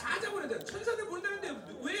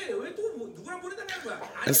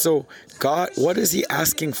 And so God, what is he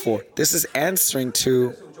asking for? This is answering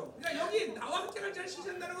to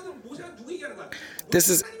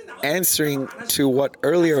what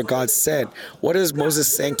earlier God said. What is Moses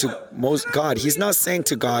saying to God? He's not saying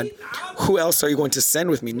to God, who else are you going to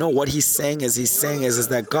send with me? No, what he's saying is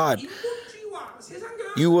that God,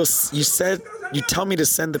 you tell me to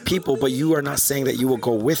send the people, but you are not saying that you will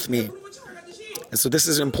go with me. And so this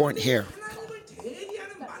is important here.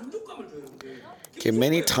 Okay,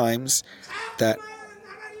 many times that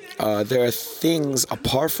there are things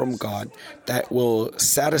apart from God that will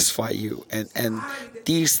satisfy you, and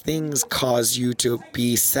these things cause you to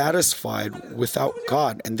be satisfied without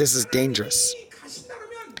God, and this is dangerous.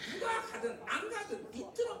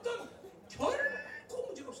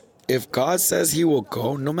 If God says he will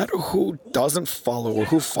go, no matter who doesn't follow or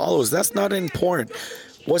who follows, that's not important.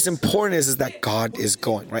 What's important is that God is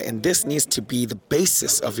going, right? And this needs to be the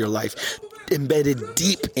basis of your life, embedded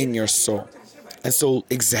deep in your soul. And so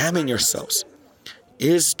examine yourselves.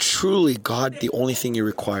 Is truly God the only thing you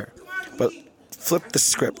require? But flip the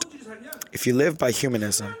script. If you live by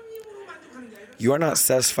humanism, you are not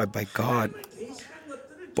satisfied by God,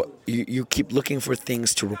 but you keep looking for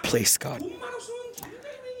things to replace God.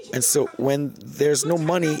 And so when there's no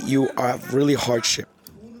money, you have really hardship.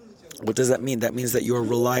 What does that mean? That means that you are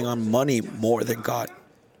relying on money more than God.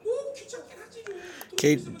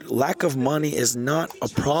 Okay, lack of money is not a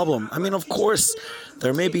problem. I mean, of course,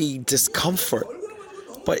 there may be discomfort,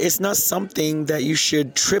 but it's not something that you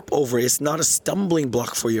should trip over. It's not a stumbling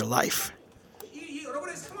block for your life.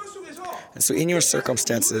 And so in your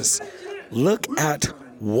circumstances, look at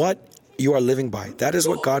what you are living by. That is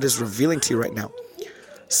what God is revealing to you right now.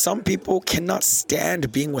 Some people cannot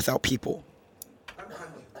stand being without people.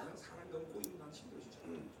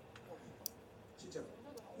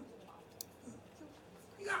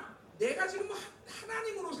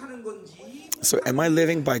 So am I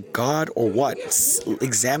living by God or what?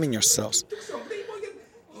 Examine yourselves.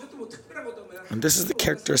 And this is the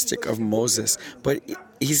characteristic of Moses. But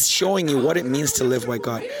he's showing you what it means to live by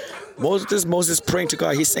God. Moses praying to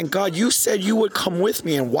God. He's saying, God, you said you would come with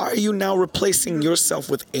me. And why are you now replacing yourself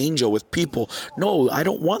with angel, with people? No, I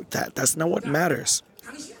don't want that. That's not what matters.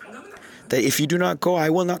 That if you do not go, I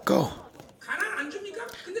will not go.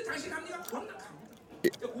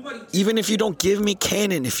 Even if you don't give me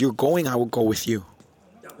Canaan, if you're going, I will go with you.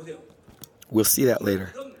 We'll see that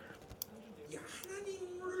later.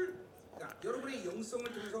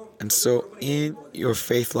 And so in your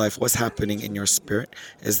faith life, what's happening in your spirit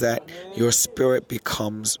is that your spirit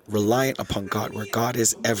becomes reliant upon God, where God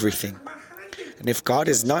is everything. And if God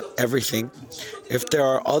is not everything, if there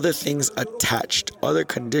are other things attached, other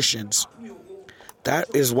conditions,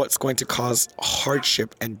 that is what's going to cause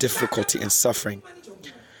hardship and difficulty and suffering.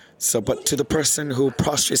 So, but to the person who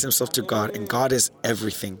prostrates himself to God, and God is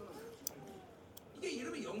everything.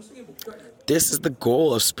 This is the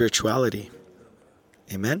goal of spirituality.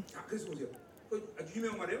 Amen?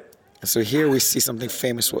 And so here we see something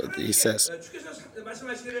famous, what he says.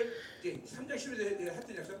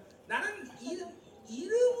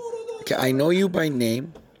 Okay, I know you by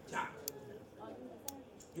name.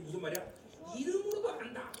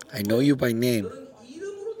 I know you by name.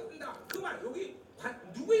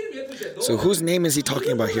 So whose name is he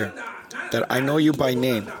talking about here? That I know you by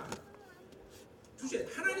name.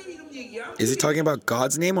 Is he talking about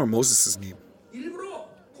God's name or Moses' name?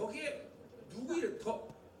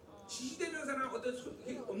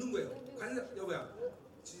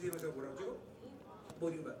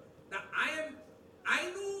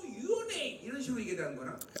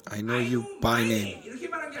 I know you by name.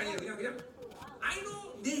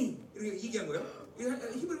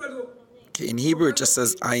 Okay, in Hebrew it just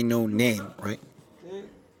says I know name, right?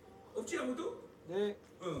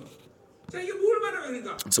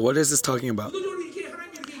 So what is this talking about?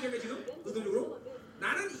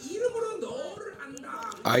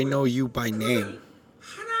 I know you by name.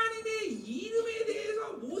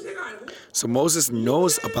 So Moses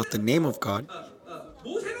knows about the name of God.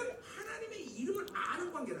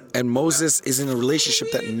 And Moses is in a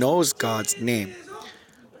relationship that knows God's name.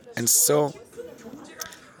 And so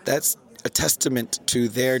that's a testament to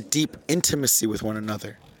their deep intimacy with one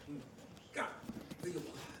another.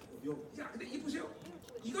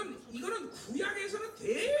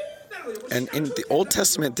 And in the Old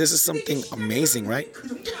Testament, this is something amazing, right?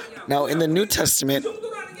 Now, in the New Testament,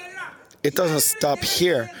 it doesn't stop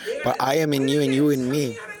here, but I am in you and you in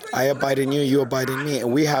me. I abide in you, you abide in me.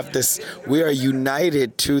 And we have this, we are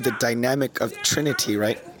united to the dynamic of Trinity,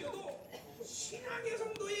 right?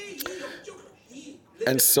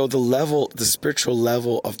 And so the spiritual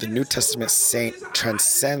level of the New Testament saint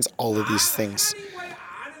transcends all of these things.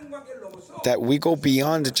 That we go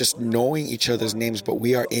beyond just knowing each other's names, but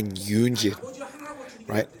we are in union,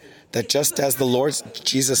 right? That just as the Lord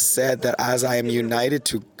Jesus said that as I am united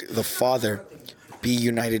to the Father, be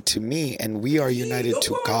united to me, and we are united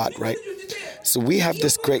to God, right? So we have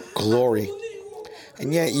this great glory,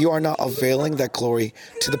 and yet you are not availing that glory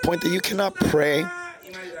to the point that you cannot pray,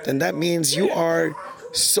 then that means you are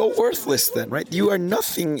so worthless then, right? You are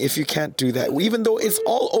nothing if you can't do that, even though it's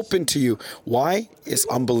all open to you. Why? It's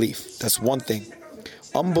unbelief. That's one thing.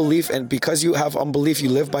 Unbelief, and because you have unbelief, you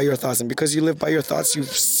live by your thoughts, and because you live by your thoughts, you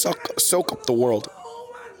soak up the world.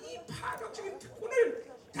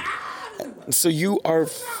 And so you are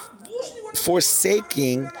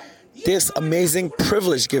forsaking this amazing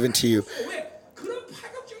privilege given to you.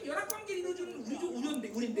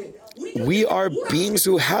 We are beings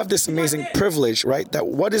who have this amazing privilege, right? That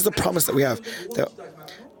what is the promise that we have?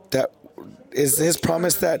 That is his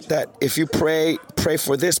promise that if you pray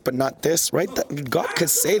for this but not this, right? That God could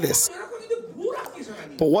say this.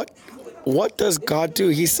 But what does God do?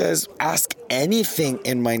 He says, ask anything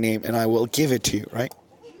in my name and I will give it to you, right?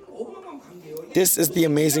 This is the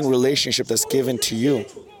amazing relationship that's given to you.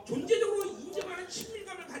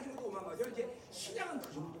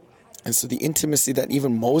 And so the intimacy that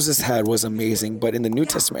even Moses had was amazing, but in the New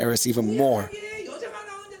Testament era, it's even more.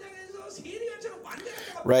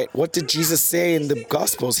 Right? What did Jesus say in the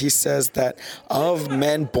Gospels? He says that of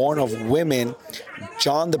men born of women,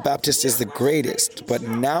 John the Baptist is the greatest, but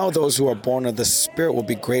now those who are born of the Spirit will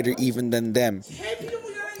be greater even than them.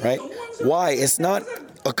 Right? Why? It's not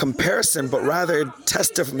a comparison, but rather a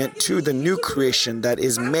testament to the new creation that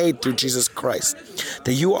is made through Jesus Christ.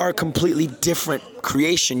 That you are a completely different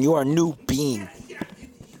creation. You are a new being.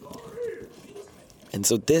 And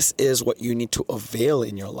so this is what you need to avail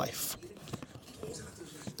in your life.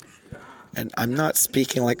 And I'm not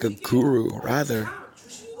speaking like a guru, rather,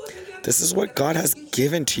 this is what God has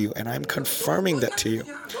given to you, and I'm confirming that to you.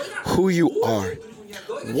 Who you are.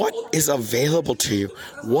 What is available to you.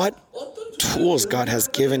 What tools God has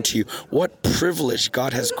given to you, what privilege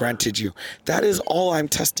God has granted you. That is all I'm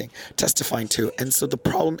testifying to. And so the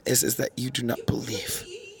problem is that you do not believe.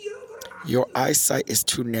 Your eyesight is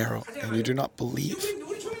too narrow and you do not believe.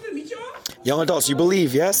 Young adults, you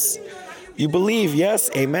believe, yes? You believe, yes?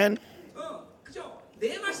 Amen?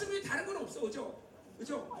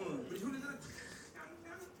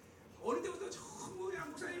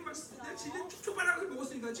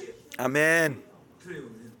 Amen.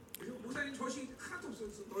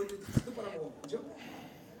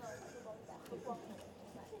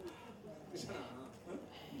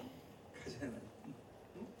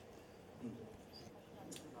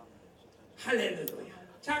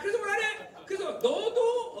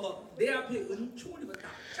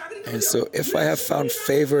 And so if I have found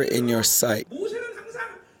favor in your sight,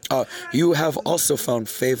 you have also found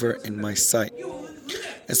favor in my sight.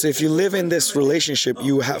 And so if you live in this relationship,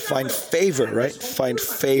 you find favor, right? Find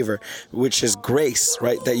favor, which is grace,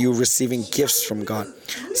 right? That you're receiving gifts from God.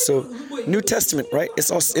 So New Testament, right?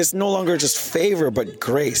 It's no longer just favor, but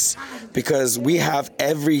grace, because we have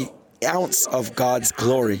every ounce of God's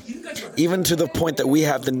glory, even to the point that we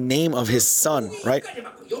have the name of his son, right?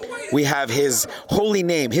 We have his holy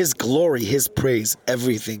name, his glory, his praise,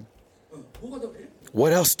 everything.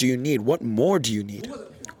 What else do you need? What more do you need?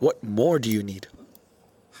 What more do you need?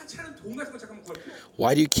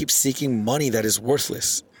 Why do you keep seeking money that is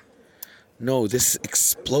worthless? No, this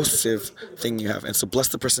explosive thing you have. And so bless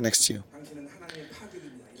the person next to you.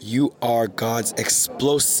 You are God's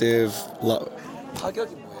explosive love.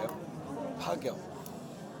 파격이 뭐예요? 파격.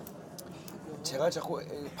 제가 자꾸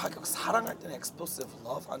파격 사랑할 때는 explosive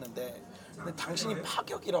love 하는데 근데 당신이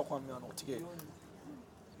파격이라고 하면 어떻게?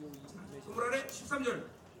 13절.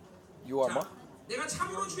 You are what?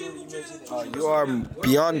 You are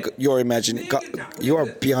beyond your imagination. You are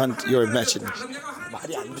beyond your imagination.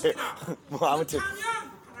 말이 안 돼. 뭐 아무튼.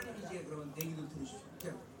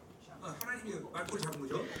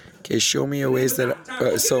 Okay, show me your ways that.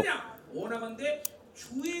 So.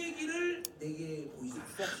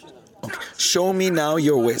 Okay. Show me now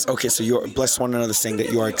your ways. Okay, so you're bless one another, saying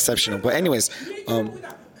that you are exceptional. But anyways,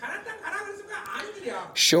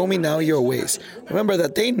 show me now your ways. Remember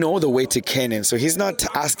that they know the way to Canaan, so he's not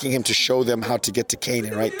asking him to show them how to get to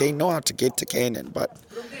Canaan, right? They know how to get to Canaan, but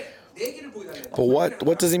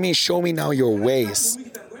what does it mean? Show me now your ways.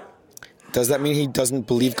 Does that mean he doesn't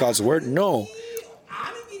believe God's word? No.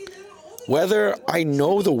 Whether I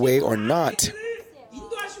know the way or not,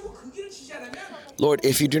 Lord,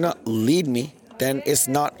 if you do not lead me, then it's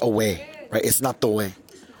not a way, right? It's not the way.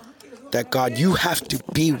 That God, you have to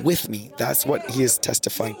be with me. That's what he is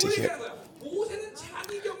testifying to here.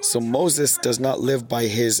 So Moses does not live by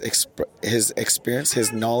his experience,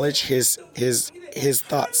 his knowledge, his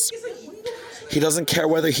thoughts. He doesn't care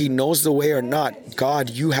whether he knows the way or not.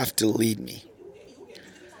 God, you have to lead me.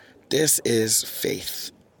 This is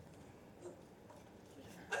faith.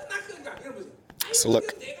 So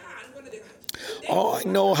look. Oh, I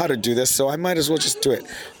know how to do this, so I might as well just do it.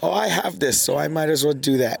 Oh, I have this, so I might as well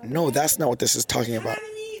do that. No, that's not what this is talking about.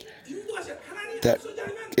 That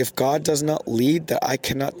if God does not lead, that I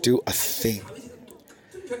cannot do a thing.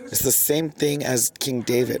 It's the same thing as King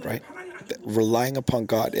David, right? Relying upon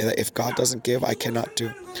God. If God doesn't give, I cannot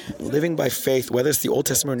do. Living by faith, whether it's the Old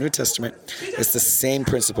Testament or New Testament, it's the same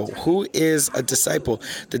principle. Who is a disciple?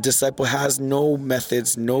 The disciple has no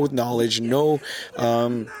methods, no knowledge, no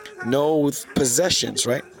possessions,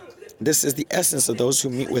 right? This is the essence of those who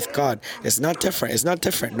meet with God. It's not different. It's not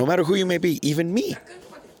different. No matter who you may be, even me.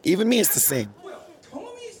 Even me is the same.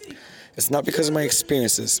 It's not because of my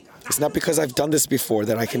experiences. It's not because I've done this before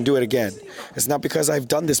that I can do it again. It's not because I've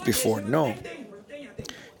done this before. No.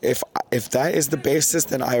 If that is the basis,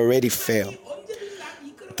 then I already fail.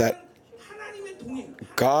 That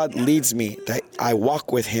God leads me, that I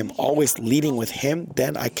walk with him, always leading with him,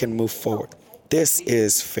 then I can move forward. This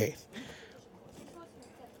is faith.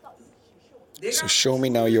 So show me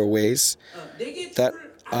now your ways, that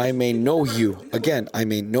I may know you. Again, I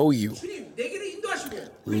may know you.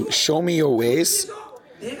 Show me your ways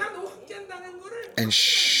and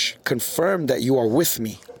confirm that you are with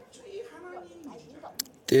me.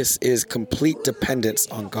 This is complete dependence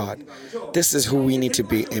on God. This is who we need to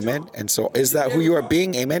be. Amen. And so is that who you are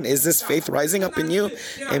being? Amen. Is this faith rising up in you?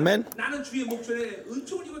 Amen.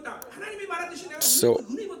 So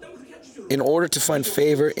in order to find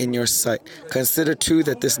favor in your sight, consider too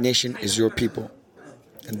that this nation is your people.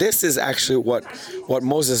 And this is actually what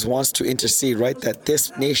Moses wants to intercede, right? That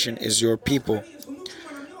this nation is your people.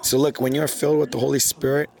 So look, when you're filled with the Holy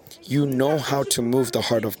Spirit, you know how to move the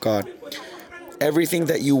heart of God. Everything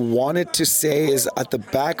that you wanted to say is at the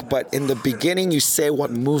back, but in the beginning, you say what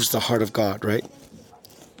moves the heart of God, right?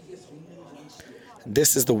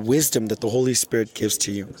 This is the wisdom that the Holy Spirit gives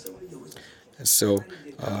to you. And so,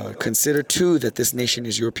 consider too that this nation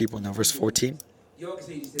is your people. Now, verse 14.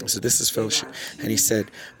 So this is fellowship. And he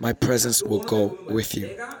said, my presence will go with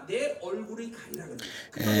you.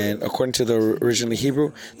 And according to the original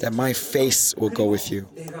Hebrew, that my face will go with you.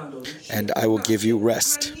 And I will give you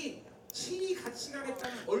rest.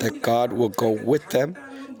 That God will go with them.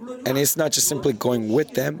 And it's not just simply going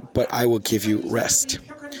with them, but I will give you rest.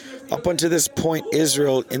 Up until this point,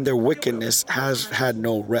 Israel in their wickedness has had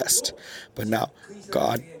no rest. But now,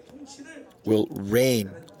 God will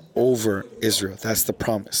reign over Israel. That's the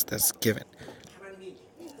promise that's given.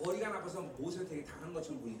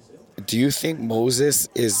 Do you think Moses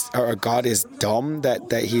is, or God is dumb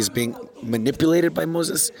that he's being manipulated by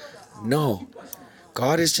Moses? No.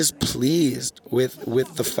 God is just pleased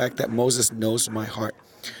with the fact that Moses knows my heart.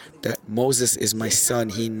 That Moses is my son.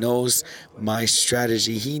 He knows my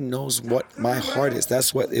strategy. He knows what my heart is.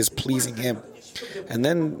 That's what is pleasing him. And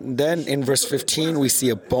then in verse 15, we see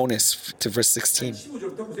a bonus to verse 16.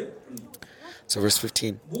 So verse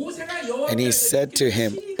 15. And he said to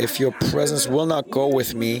him, if your presence will not go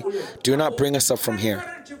with me, do not bring us up from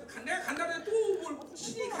here.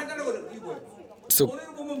 So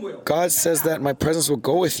God says that my presence will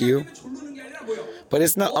go with you, but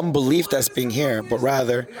it's not unbelief that's being here, but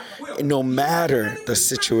rather, no matter the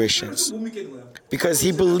situations. Because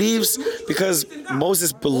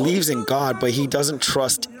Moses believes in God, but he doesn't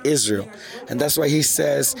trust Israel. And that's why he's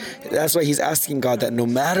asking God that no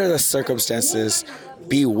matter the circumstances,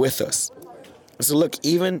 be with us. So look,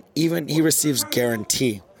 even he receives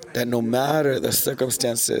guarantee that no matter the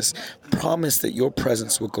circumstances, promise that your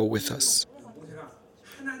presence will go with us.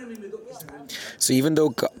 So even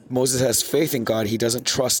though Moses has faith in God, he doesn't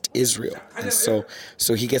trust Israel. And so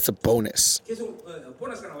he gets a bonus.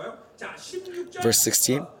 Verse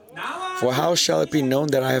 16. For how shall it be known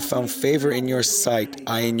that I have found favor in your sight,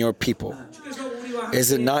 I and your people?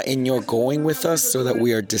 Is it not in your going with us, so that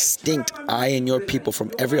we are distinct, I and your people,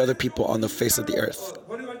 from every other people on the face of the earth?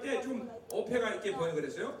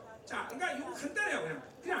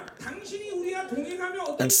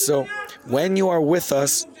 And so when you are with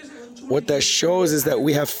us, what that shows is that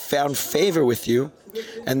we have found favor with you,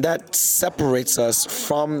 and that separates us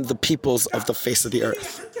from the peoples of the face of the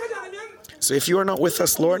earth. So if you are not with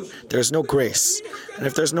us, Lord, there's no grace. And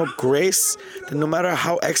if there's no grace, then no matter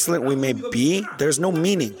how excellent we may be, there's no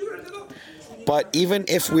meaning. But even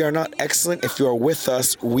if we are not excellent, if you are with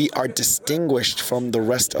us, we are distinguished from the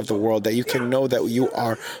rest of the world, that you can know that you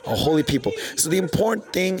are a holy people. So the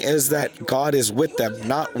important thing is that God is with them,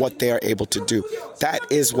 not what they are able to do. That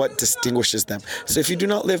is what distinguishes them. So if you do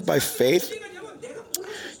not live by faith,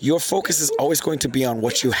 your focus is always going to be on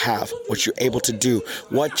what you have, what you're able to do,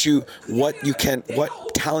 what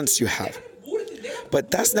talents you have. But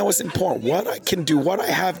that's not what's important. What I can do, what I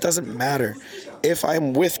have doesn't matter. If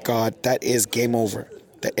I'm with God, that is game over.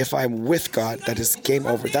 That if I'm with God, that is game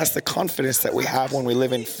over. That's the confidence that we have when we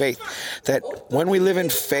live in faith. That when we live in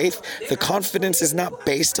faith, the confidence is not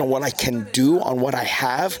based on what I can do, on what I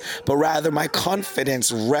have, but rather my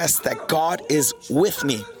confidence rests that God is with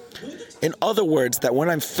me. In other words, that when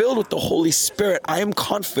I'm filled with the Holy Spirit, I am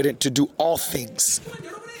confident to do all things.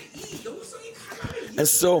 And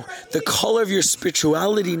so the color of your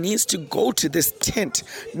spirituality needs to go to this tint.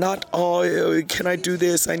 Not, oh, can I do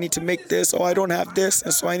this? I need to make this. Oh, I don't have this,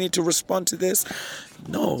 and so I need to respond to this.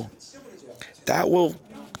 No. That will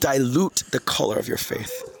dilute the color of your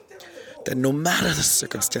faith. That no matter the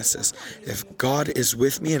circumstances, if God is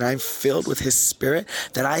with me and I'm filled with His Spirit,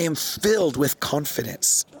 that I am filled with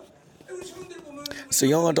confidence. So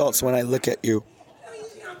young adults, when I look at you,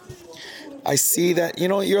 I see that,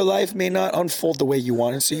 your life may not unfold the way you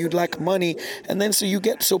want, and so you'd lack money, and then so you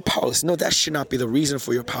get so powerless. No, that should not be the reason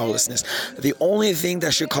for your powerlessness. The only thing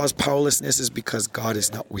that should cause powerlessness is because God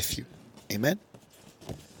is not with you. Amen?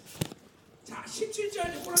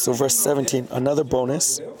 So verse 17, another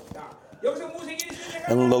bonus.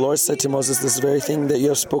 And the Lord said to Moses, this very thing that you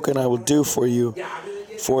have spoken I will do for you,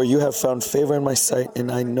 for you have found favor in my sight,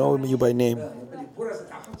 and I know you by name.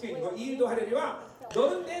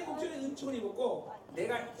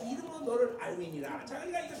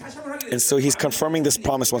 And so he's confirming this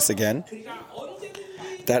promise once again.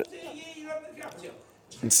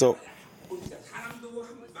 And so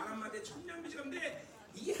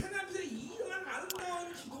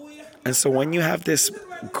when you have this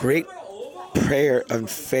great prayer and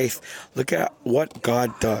faith, look at what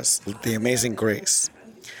God does, the amazing grace.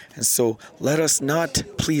 And so let us not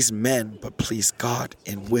please men, but please God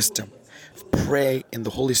in wisdom. Pray in the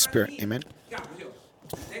Holy Spirit. Amen.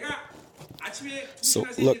 So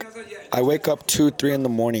look, I wake up 2-3 in the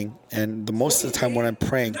morning, and the most of the time when I'm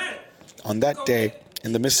praying on that day,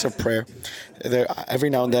 in the midst of prayer, every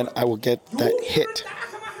now and then I will get that hit.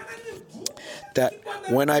 That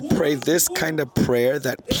when I pray this kind of prayer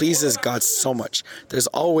that pleases God so much, there's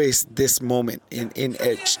always this moment in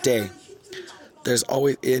each day. There's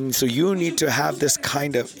always, and so you need to have this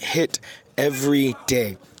kind of hit every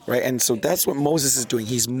day, right? And so that's what Moses is doing.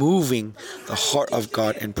 He's moving the heart of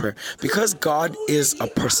God in prayer. Because God is a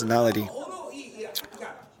personality,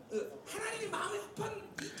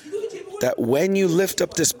 that when you lift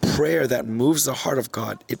up this prayer that moves the heart of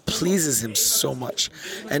God, it pleases Him so much.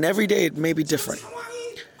 And every day it may be different.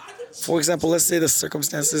 For example, let's say the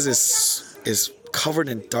circumstances is covered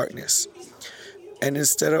in darkness. And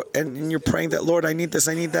and you're praying that, Lord, I need this,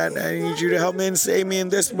 I need that, I need you to help me and save me in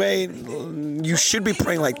this way. You should be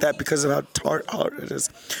praying like that because of how hard it is.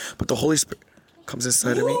 But the Holy Spirit comes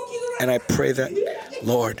inside of me, and I pray that,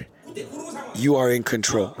 Lord, you are in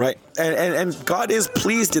control, right? And God is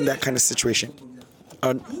pleased in that kind of situation.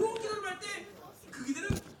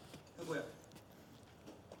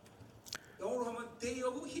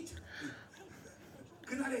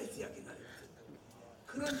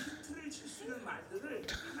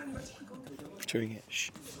 Doing it.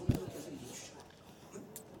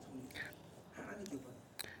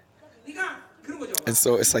 And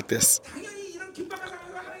so it's like this.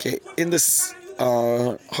 Okay, in this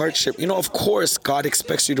hardship, of course, God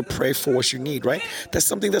expects you to pray for what you need, right? That's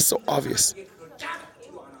something that's so obvious.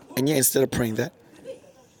 And yet, instead of praying that,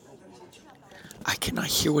 I cannot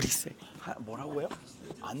hear what he's saying. 뭐라고요?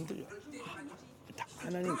 안 들려.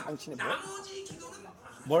 하나님 당신의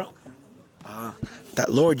뭐라? That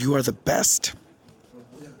Lord, you are the best.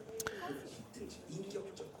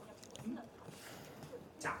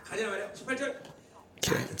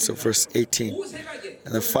 Okay, so verse 18.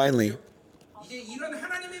 And then finally,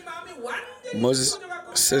 Moses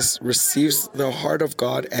receives the heart of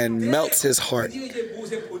God and melts his heart.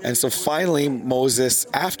 And so finally, Moses,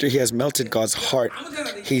 after he has melted God's heart,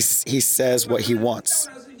 he says what he wants.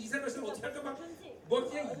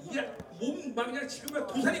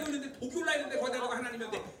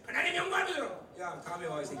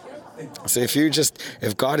 So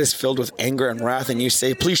if God is filled with anger and wrath and you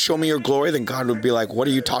say, please show me your glory, then God would be like, what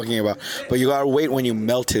are you talking about? But you gotta wait when you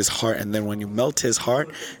melt his heart. And then when you melt his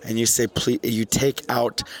heart and you say, please, you take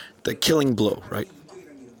out the killing blow, right?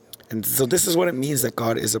 And so this is what it means that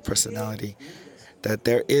God is a personality. That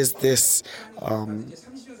there is this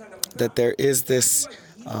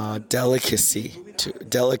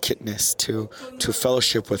delicateness to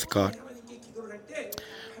fellowship with God.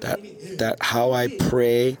 That how I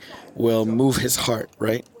pray will move his heart,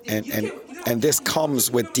 right? And this comes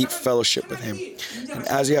with deep fellowship with him. And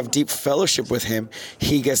as you have deep fellowship with him,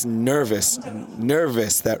 he gets nervous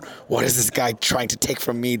that what is this guy trying to take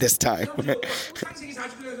from me this time?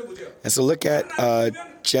 And so look at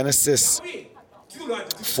Genesis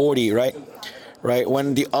 40, right? Right,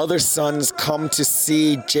 when the other sons come to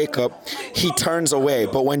see Jacob, he turns away.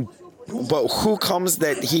 But who comes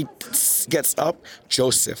that he gets up?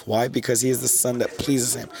 Joseph. Why? Because he is the son that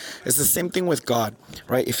pleases him. It's the same thing with God,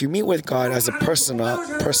 right? If you meet with God as in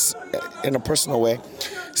a personal way,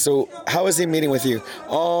 so how is he meeting with you?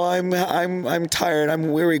 Oh, I'm tired,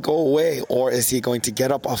 I'm weary, go away. Or is he going to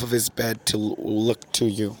get up off of his bed to look to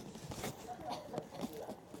you?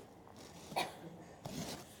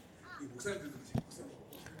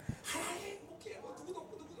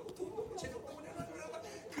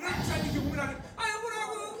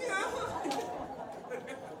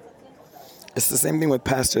 It's the same thing with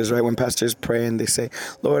pastors, right? When pastors pray and they say,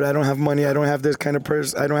 Lord, I don't have money, I don't have this kind of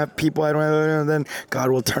person, I don't have people, I don't have, then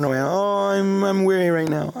God will turn away. Oh, I'm weary right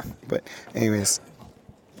now. But anyways.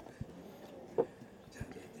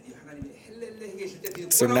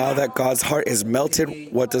 So now that God's heart is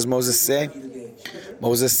melted, what does Moses say?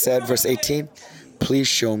 Moses said, verse 18, please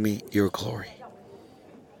show me your glory.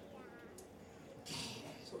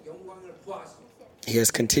 He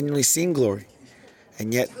has continually seen glory.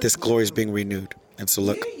 And yet this glory is being renewed. And so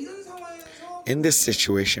look, in this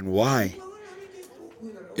situation, why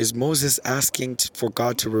is Moses asking for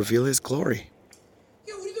God to reveal his glory?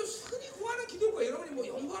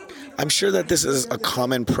 I'm sure that this is a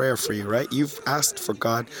common prayer for you, right? You've asked for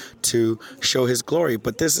God to show his glory,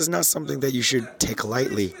 but this is not something that you should take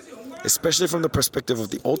lightly, especially from the perspective of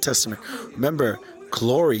the Old Testament. Remember,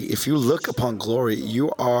 glory, if you look upon glory,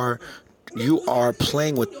 you are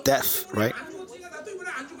playing with death, right?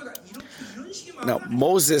 Now,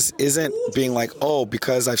 Moses isn't being like, oh,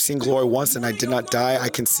 because I've seen glory once and I did not die, I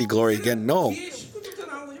can see glory again. No.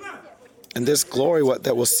 And this glory,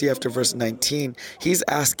 that we'll see after verse 19, he's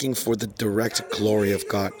asking for the direct glory of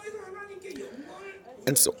God.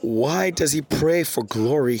 And so why does he pray for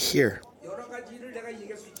glory here?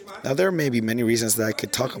 Now, there may be many reasons that I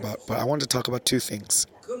could talk about, but I want to talk about two things.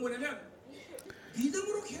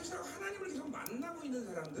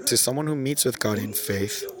 To someone who meets with God in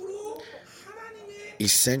faith,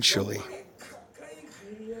 essentially,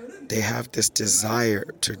 they have this desire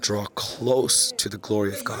to draw close to the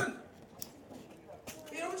glory of God.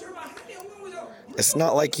 It's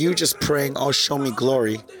not like you just praying, oh, show me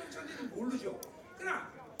glory.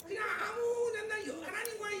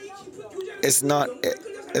 It's not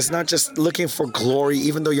just looking for glory,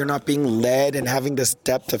 even though you're not being led and having this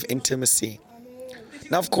depth of intimacy.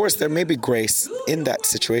 Now, of course, there may be grace in that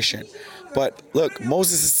situation. But look,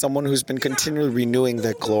 Moses is someone who's been continually renewing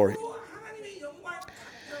that glory.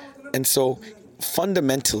 And so,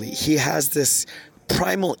 fundamentally, he has this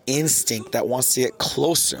primal instinct that wants to get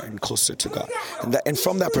closer and closer to God. And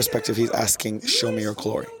from that perspective, he's asking, show me your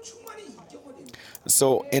glory.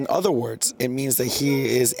 So, in other words, it means that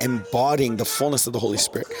he is embodying the fullness of the Holy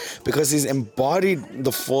Spirit. Because he's embodied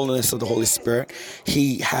the fullness of the Holy Spirit,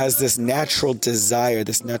 he has this natural desire,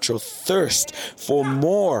 this natural thirst for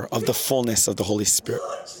more of the fullness of the Holy Spirit.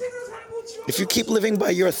 If you keep living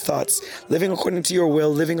by your thoughts, living according to your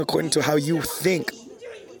will, living according to how you think,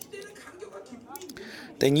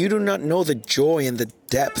 then you do not know the joy and the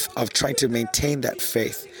depth of trying to maintain that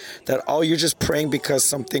faith. That, oh, you're just praying because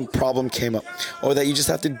something problem came up. Or that you just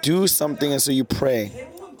have to do something and so you pray.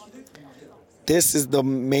 This is the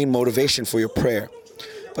main motivation for your prayer.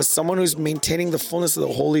 But someone who's maintaining the fullness of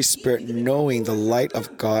the Holy Spirit, knowing the light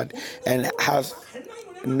of God, and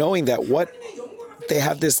knowing that what they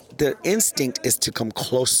have this, their instinct is to come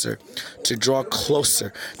closer, to draw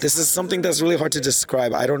closer. This is something that's really hard to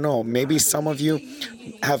describe. I don't know. Maybe some of you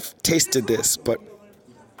have tasted this, but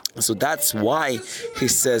so that's why he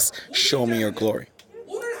says, show me your glory.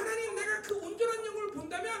 오늘 하나님 내가 그 온전한 영을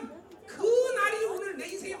본다면 그 날이 오늘 내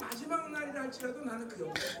인생의 마지막 날이라 할지라도 나는 그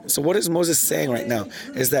영. So what is Moses saying right now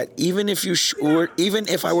is that even if even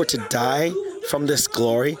if I were to die from this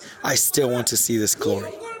glory, I still want to see this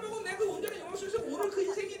glory.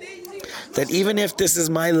 That even if this is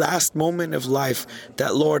my last moment of life,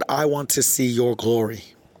 that Lord, I want to see your glory.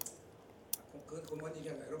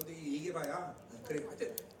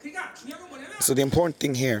 So the important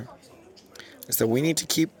thing here is that we need to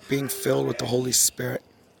keep being filled with the Holy Spirit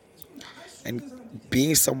and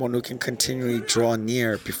being someone who can continually draw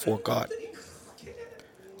near before God.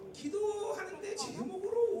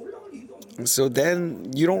 And so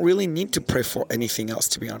then you don't really need to pray for anything else,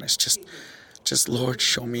 to be honest. Just Lord,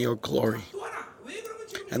 show me your glory.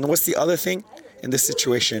 And what's the other thing in this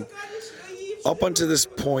situation? Up until this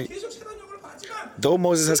point, though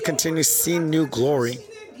Moses has continually seen new glory,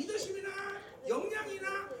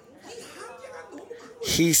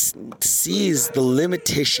 he sees the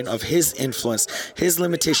limitation of his influence, his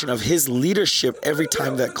limitation of his leadership every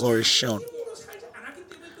time that glory is shown.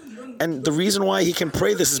 And the reason why he can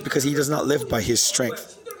pray this is because he does not live by his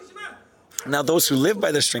strength. Now, those who live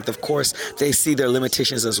by their strength, of course, they see their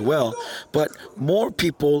limitations as well. But more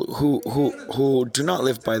people who do not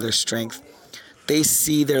live by their strength, they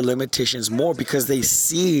see their limitations more because they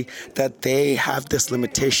see that they have this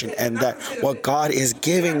limitation and that what God is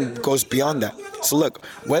giving goes beyond that. So look,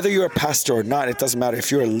 whether you're a pastor or not, it doesn't matter. If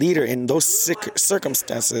you're a leader in those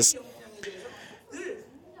circumstances,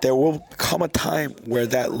 there will come a time where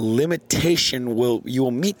that limitation you will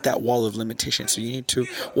meet that wall of limitation. So you need to,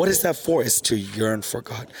 what is that for? It's to yearn for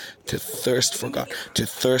God, to thirst for God, to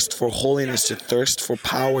thirst for holiness, to thirst for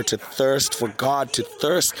power, to thirst for God, to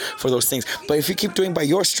thirst for those things. But if you keep doing by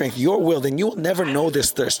your strength, your will, then you will never know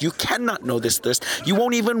this thirst. You cannot know this thirst. You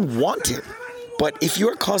won't even want it. But if you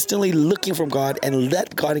are constantly looking from God and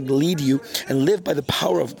let God lead you and live by the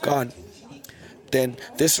power of God, then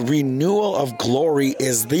this renewal of glory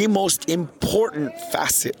is the most important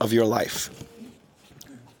facet of your life.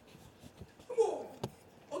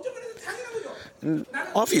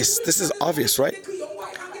 This is obvious, right?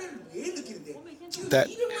 That,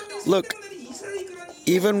 look,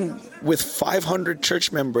 even with 500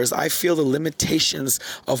 church members, I feel the limitations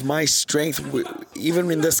of my strength,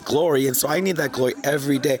 even in this glory, and so I need that glory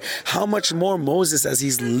every day. How much more Moses as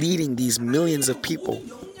he's leading these millions of people?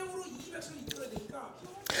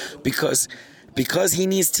 Because he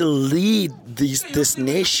needs to lead this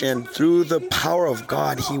nation through the power of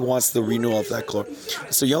God, he wants the renewal of that glory.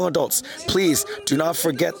 So young adults, please do not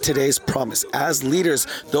forget today's promise. As leaders,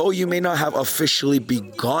 though you may not have officially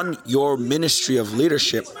begun your ministry of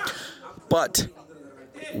leadership, but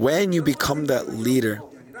when you become that leader,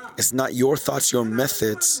 it's not your thoughts, your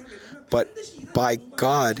methods, but by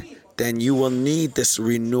God, then you will need this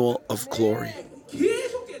renewal of glory.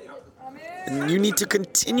 And you need to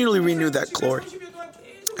continually renew that glory.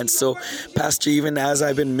 And so, Pastor, even as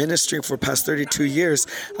I've been ministering for past 32 years,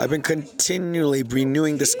 I've been continually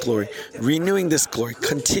renewing this glory,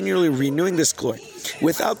 continually renewing this glory.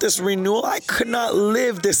 Without this renewal, I could not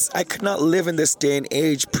live in this day and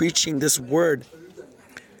age preaching this word.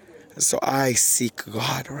 So I seek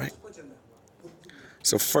God, right?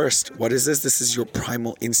 So first, what is this? This is your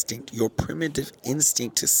primal instinct, your primitive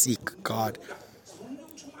instinct to seek God.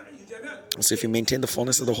 So if you maintain the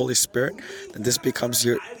fullness of the Holy Spirit, then this becomes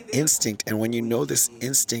your instinct. And when you know this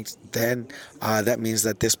instinct, then that means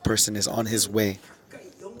that this person is on his way.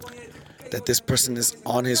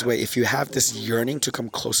 If you have this yearning to come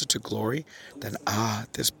closer to glory, then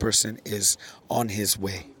this person is on his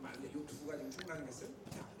way.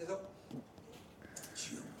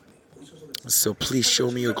 So please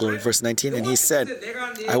show me your glory. Verse 19, and he said,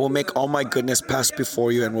 I will make all my goodness pass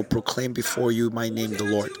before you and will proclaim before you my name, the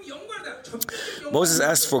Lord. Moses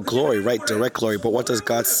asked for glory, right? Direct glory. But what does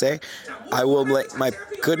God say? I will let my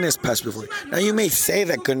goodness pass before you. Now you may say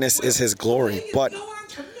that goodness is his glory, but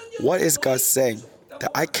what is God saying?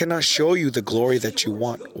 That I cannot show you the glory that you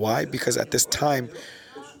want. Why? Because at this time,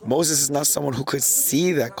 Moses is not someone who could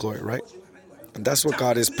see that glory, right? And that's what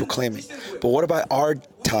God is proclaiming. But what about our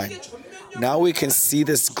time? Now we can see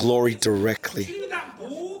this glory directly.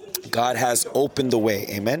 God has opened the way.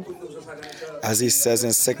 Amen? As he says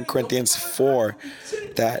in 2 Corinthians 4,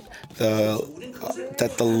 that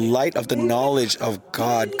that the light of the knowledge of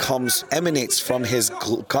God emanates from his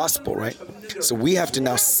gospel, right? So we have to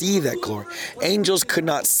now see that glory. Angels could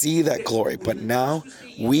not see that glory, but now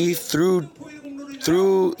we, through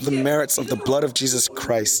the merits of the blood of Jesus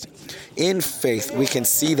Christ, in faith, we can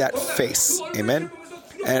see that face. Amen?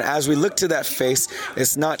 And as we look to that face,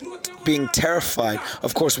 it's not being terrified.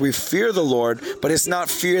 Of course, we fear the Lord, but it's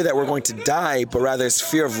not fear that we're going to die, but rather it's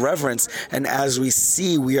fear of reverence. And as we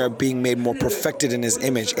see, we are being made more perfected in his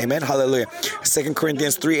image. Amen? Hallelujah. 2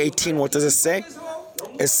 Corinthians 3:18, what does it say?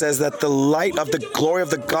 It says that the light of the glory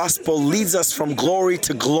of the gospel leads us from glory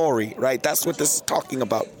to glory, right? That's what this is talking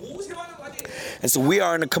about. And so we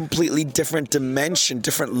are in a completely different dimension,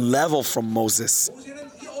 different level from Moses.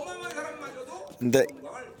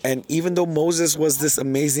 And even though Moses was this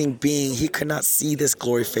amazing being, he could not see this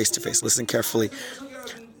glory face to face. Listen carefully.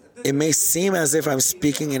 It may seem as if I'm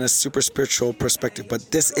speaking in a super spiritual perspective, but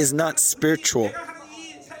this is not spiritual,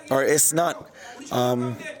 or it's not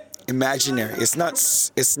imaginary. It's not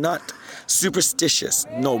superstitious.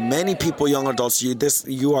 No, many people, young adults,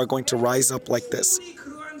 you are going to rise up like this.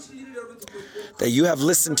 That you have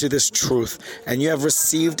listened to this truth and you have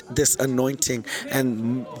received this anointing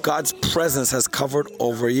and God's presence has covered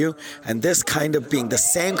over you, and this kind of being, the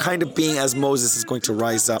same kind of being as Moses, is going to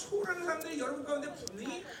rise up.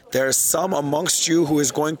 There are some amongst you who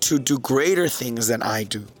is going to do greater things than I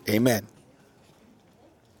do. Amen.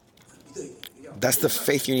 That's the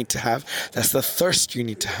faith you need to have. That's the thirst you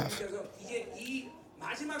need to have.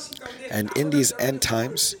 And in these end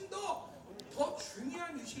times,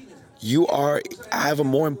 you have a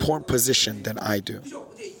more important position than I do.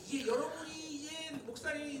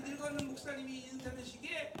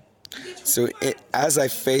 So as I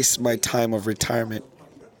face my time of retirement,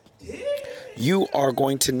 you are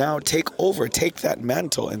going to now take that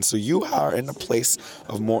mantle. And so you are in a place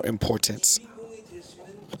of more importance.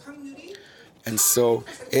 And so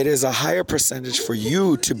it is a higher percentage for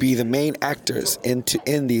you to be the main actors in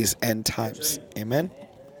these end times. Amen?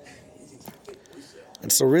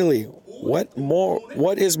 And so really,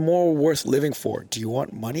 what is more worth living for? Do you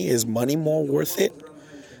want money? Is money more worth it?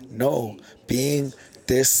 No. Being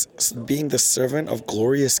the servant of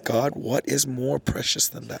glorious God, what is more precious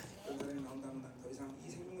than that?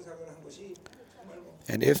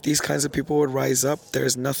 And if these kinds of people would rise up,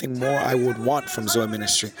 there's nothing more I would want from Zoe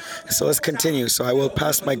Ministry. So let's continue. So I will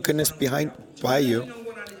pass my goodness by you.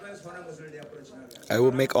 I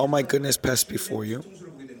will make all my goodness pass before you.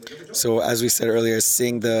 So as we said earlier,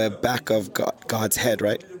 seeing the back of God's head,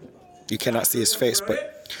 right? You cannot see his face,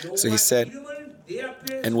 but so he said,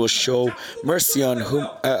 and will show mercy on whom,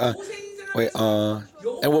 and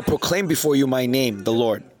will proclaim before you my name, the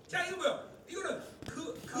Lord.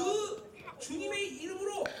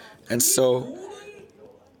 And so,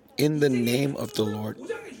 in the name of the Lord,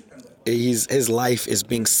 his life is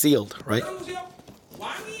being sealed, right?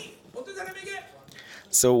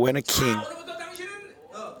 So when a king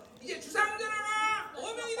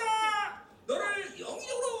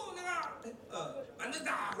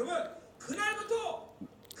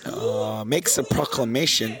makes a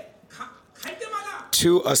proclamation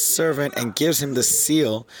to a servant and gives him the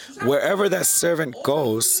seal, wherever that servant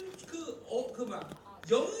goes,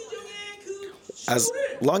 as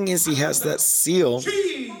long as he has that seal,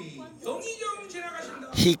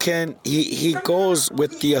 he goes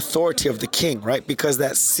with the authority of the king, right? Because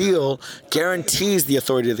that seal guarantees the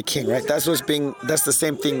authority of the king, right? That's the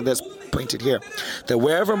same thing that's pointed here. That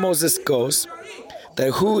wherever Moses goes,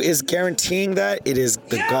 that who is guaranteeing that? It is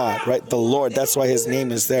the God, right? The Lord. That's why his name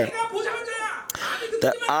is there.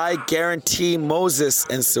 That I guarantee Moses,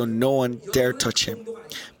 and so no one dare touch him.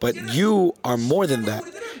 But you are more than that.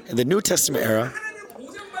 In the New Testament era,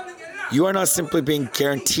 you are not simply being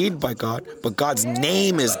guaranteed by God, but God's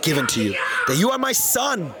name is given to you. That you are my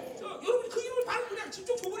son.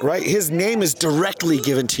 Right? His name is directly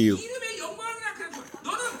given to you.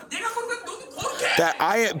 That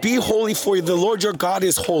I be holy, for the Lord your God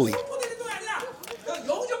is holy.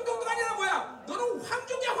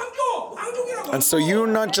 And so you're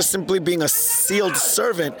not just simply being a sealed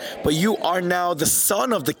servant, but you are now the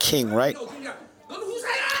son of the king, right?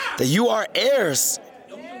 That you are heirs.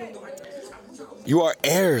 You are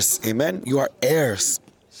heirs. Amen? You are heirs.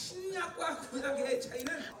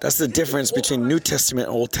 That's the difference between New Testament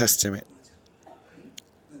and Old Testament.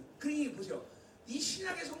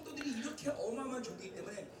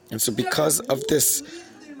 And so because of this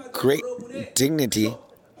great dignity,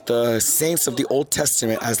 the saints of the Old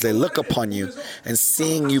Testament, as they look upon you and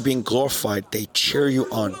seeing you being glorified, they cheer you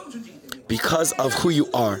on because of who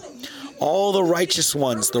you are. All the righteous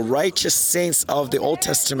ones, the righteous saints of the Old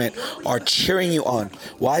Testament are cheering you on.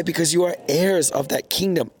 Why? Because you are heirs of that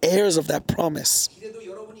kingdom, heirs of that promise. 이래도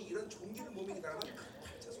여러분이 이런 종기를 못 믿는다면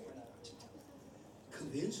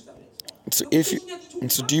그 왼수다.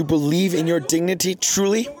 So do you believe in your dignity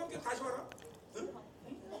truly? 다시 와라. 응?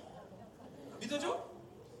 믿어줘?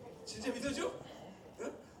 진짜 믿어줘?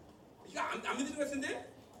 응? 이거 안 믿는 것 같은데?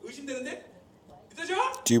 의심되는데?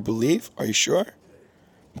 믿어줘? Do you believe? Are you sure?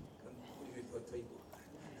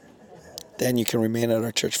 Then you can remain at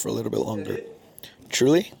our church for a little bit longer.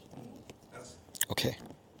 Truly? Okay.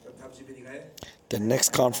 다음 집에 네가 해. The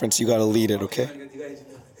next conference, you got to lead it, okay? 네가 해야지.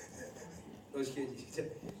 너 시켜야지.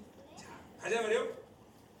 자, 가자 말이요.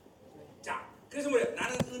 자, 그래서 뭐야?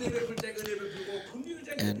 나는 은혜를 베풀 때 은혜를 베풀고 긍휼을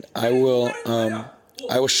때 And I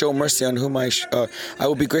will show mercy on whom I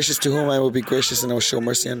will be gracious to whom I will be gracious, and I will show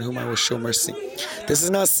mercy on whom I will show mercy. This is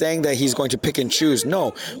not saying that he's going to pick and choose.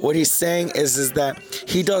 No, what he's saying is that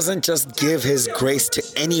he doesn't just give his grace to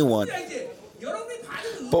anyone.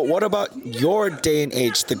 But what about your day and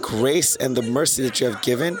age, the grace and the mercy that you have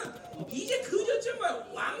given? 이제 그 저점 뭐야?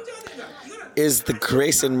 왕자가 된다. 이거는 Is the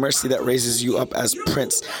grace and mercy that raises you up as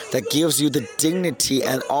prince, that gives you the dignity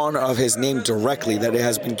and honor of his name directly, that it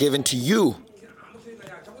has been given to you.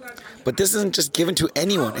 But this isn't just given to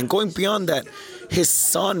anyone. And going beyond that, his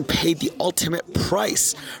son paid the ultimate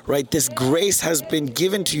price, right? This grace has been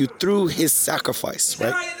given to you through his sacrifice,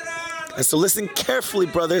 right? And so listen carefully,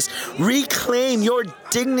 brothers. Reclaim your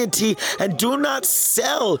dignity and do not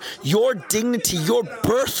sell your dignity, your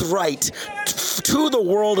birthright to the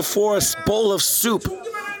world for a bowl of soup.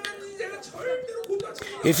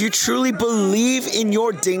 If you truly believe in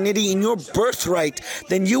your dignity, in your birthright,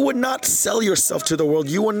 then you would not sell yourself to the world.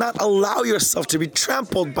 You would not allow yourself to be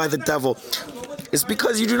trampled by the devil. It's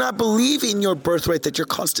because you do not believe in your birthright that you're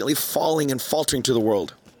constantly falling and faltering to the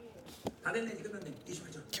world.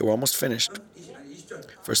 Okay, we're almost finished.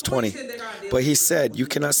 Verse 20. But he said, you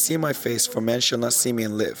cannot see my face, for man shall not see me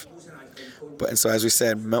and live. And so as we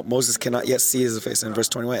said, Moses cannot yet see his face. In verse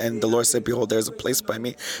 21, and the Lord said, behold, there is a place by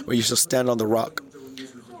me where you shall stand on the rock.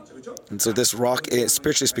 And so this rock,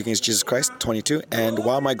 spiritually speaking, is Jesus Christ, 22. And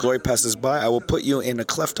while my glory passes by, I will put you in a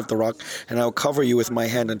cleft of the rock, and I will cover you with my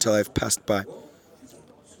hand until I have passed by.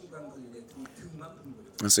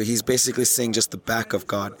 And so he's basically saying just the back of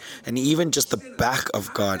God. And even just the back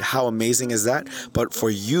of God, how amazing is that? But for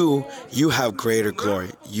you, you have greater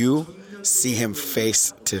glory. You see him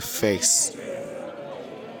face to face.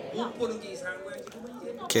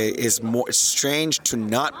 Okay, it's more strange to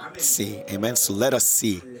not see. Amen. So let us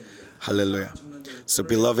see. Hallelujah. So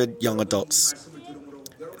beloved young adults,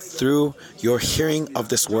 through your hearing of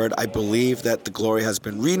this word, I believe that the glory has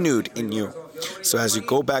been renewed in you. So as you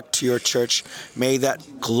go back to your church, may that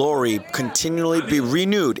glory continually be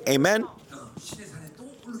renewed. Amen.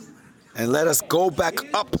 And let us go back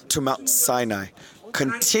up to Mount Sinai,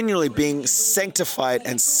 continually being sanctified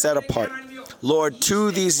and set apart. Lord,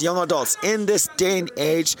 to these young adults in this day and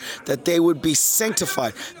age, that they would be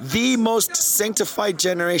sanctified, the most sanctified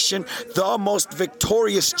generation, the most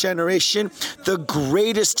victorious generation, the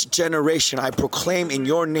greatest generation. I proclaim in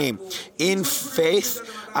your name, in faith,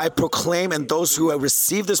 I proclaim, and those who have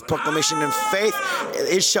received this proclamation in faith,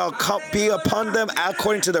 it shall be upon them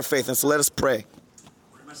according to their faith. And so let us pray.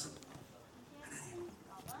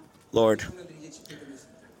 Lord,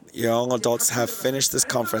 young adults have finished this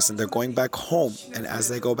conference and they're going back home. And as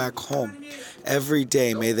they go back home, every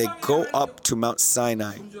day may they go up to Mount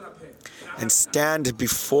Sinai and stand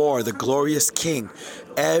before the glorious King,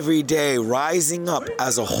 every day rising up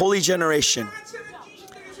as a holy generation,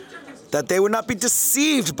 that they would not be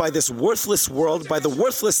deceived by this worthless world, by the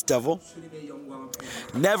worthless devil,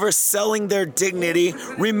 never selling their dignity,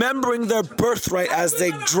 remembering their birthright as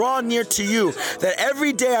they draw near to you, that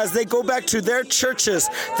every day as they go back to their churches,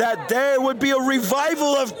 that there would be a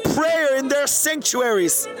revival of prayer in their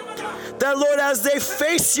sanctuaries, that Lord, as they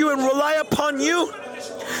face you and rely upon you,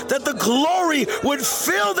 that the glory would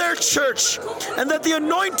fill their church and that the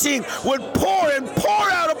anointing would pour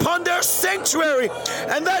out upon their sanctuary,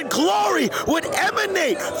 and that glory would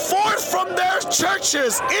emanate forth from their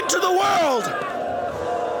churches into the world.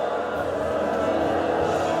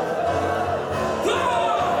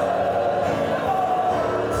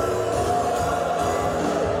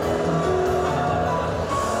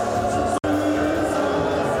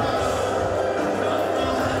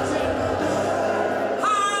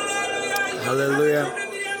 Hallelujah.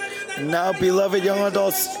 Now, beloved young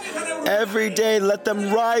adults, every day let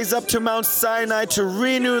them rise up to Mount Sinai to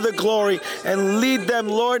renew the glory and lead them,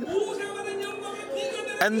 Lord.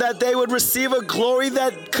 and that they would receive a glory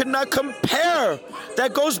that could not compare,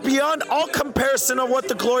 that goes beyond all comparison of what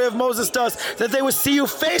the glory of Moses does, that they would see you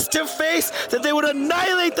face to face, that they would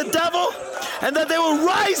annihilate the devil, and that they will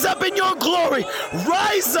rise up in your glory,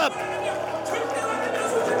 rise up,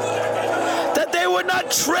 that they would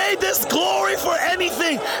not trade this glory for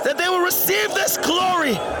anything, that they will receive this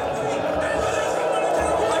glory.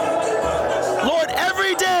 Lord,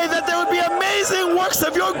 every day that there would be amazing works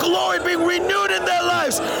of your glory being renewed in their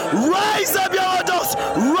lives. Rise up, young adults.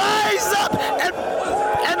 Rise up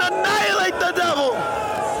and annihilate the devil.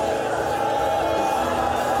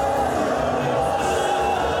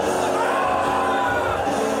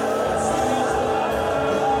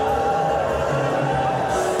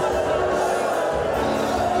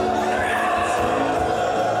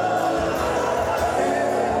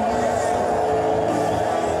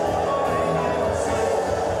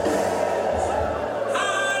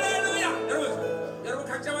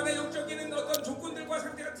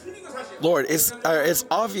 Lord, it's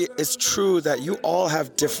obvious, it's true that you all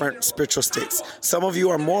have different spiritual states. Some of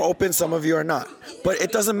you are more open, some of you are not. But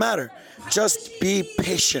it doesn't matter. Just be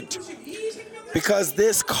patient. Because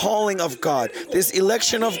this calling of God, this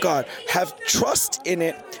election of God, have trust in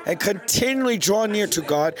it and continually draw near to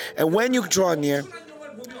God. And when you draw near,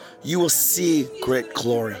 you will see great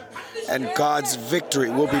glory. And God's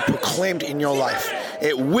victory will be proclaimed in your life.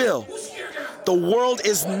 It will. The world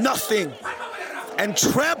is nothing. And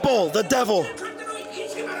trample the devil.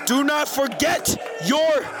 Do not forget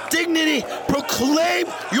your dignity. Proclaim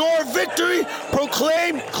your victory.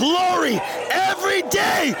 Proclaim glory. Every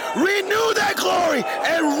day, renew that glory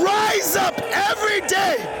and rise up every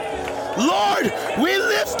day. Lord, we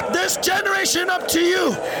lift this generation up to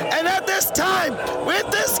you. And at this time, with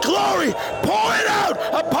this glory, pour it out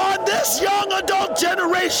upon this young adult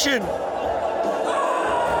generation.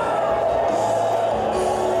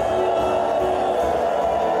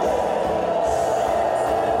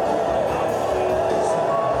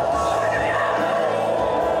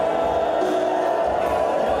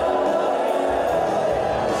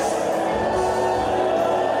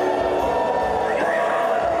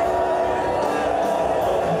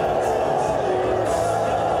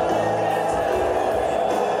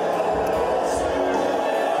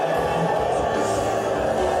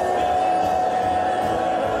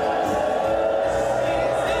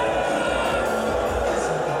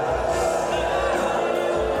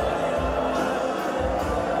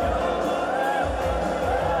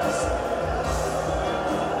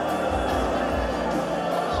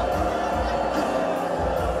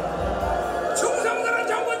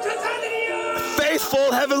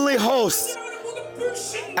 Heavenly hosts,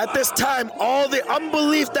 at this time, all the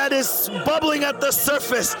unbelief that is bubbling at the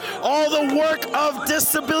surface, all the work of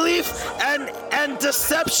disbelief and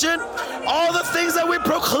deception, all the things that we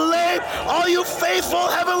proclaim, all you faithful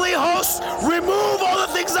heavenly hosts, remove all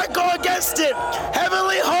the things that go against it.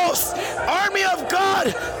 Heavenly hosts, army of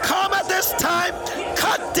God, come at this time,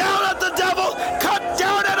 cut down at the devil, cut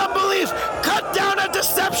down at unbelief, cut down at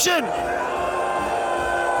deception.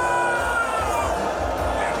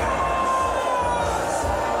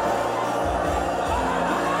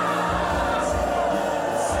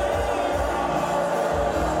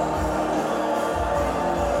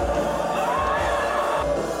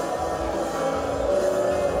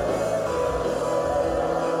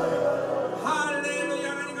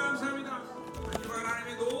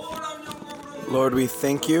 Lord, we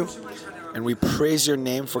thank you and we praise your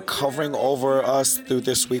name for covering over us through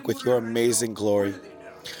this week with your amazing glory.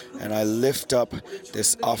 And I lift up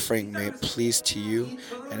this offering, may it please to you.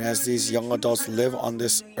 And as these young adults live on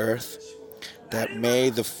this earth, that may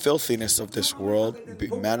the filthiness of this world be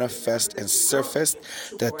manifest and surfaced,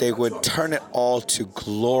 that they would turn it all to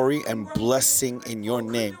glory and blessing in your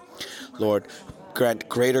name. Lord, grant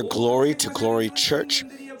greater glory to Glory Church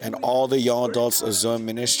and all the young adults of Zoe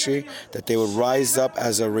Ministry, that they would rise up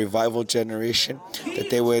as a revival generation, that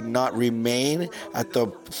they would not remain at the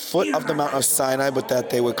foot of the Mount of Sinai, but that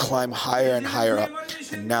they would climb higher and higher up.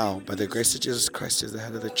 And now, by the grace of Jesus Christ as the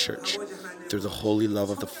head of the church, through the holy love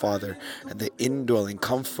of the Father and the indwelling,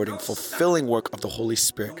 comforting, fulfilling work of the Holy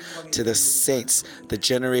Spirit, to the saints, the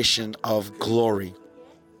generation of glory,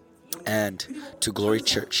 and to Glory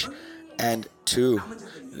Church, and to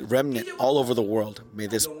remnant all over the world, may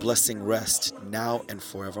this blessing rest now and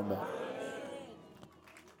forevermore.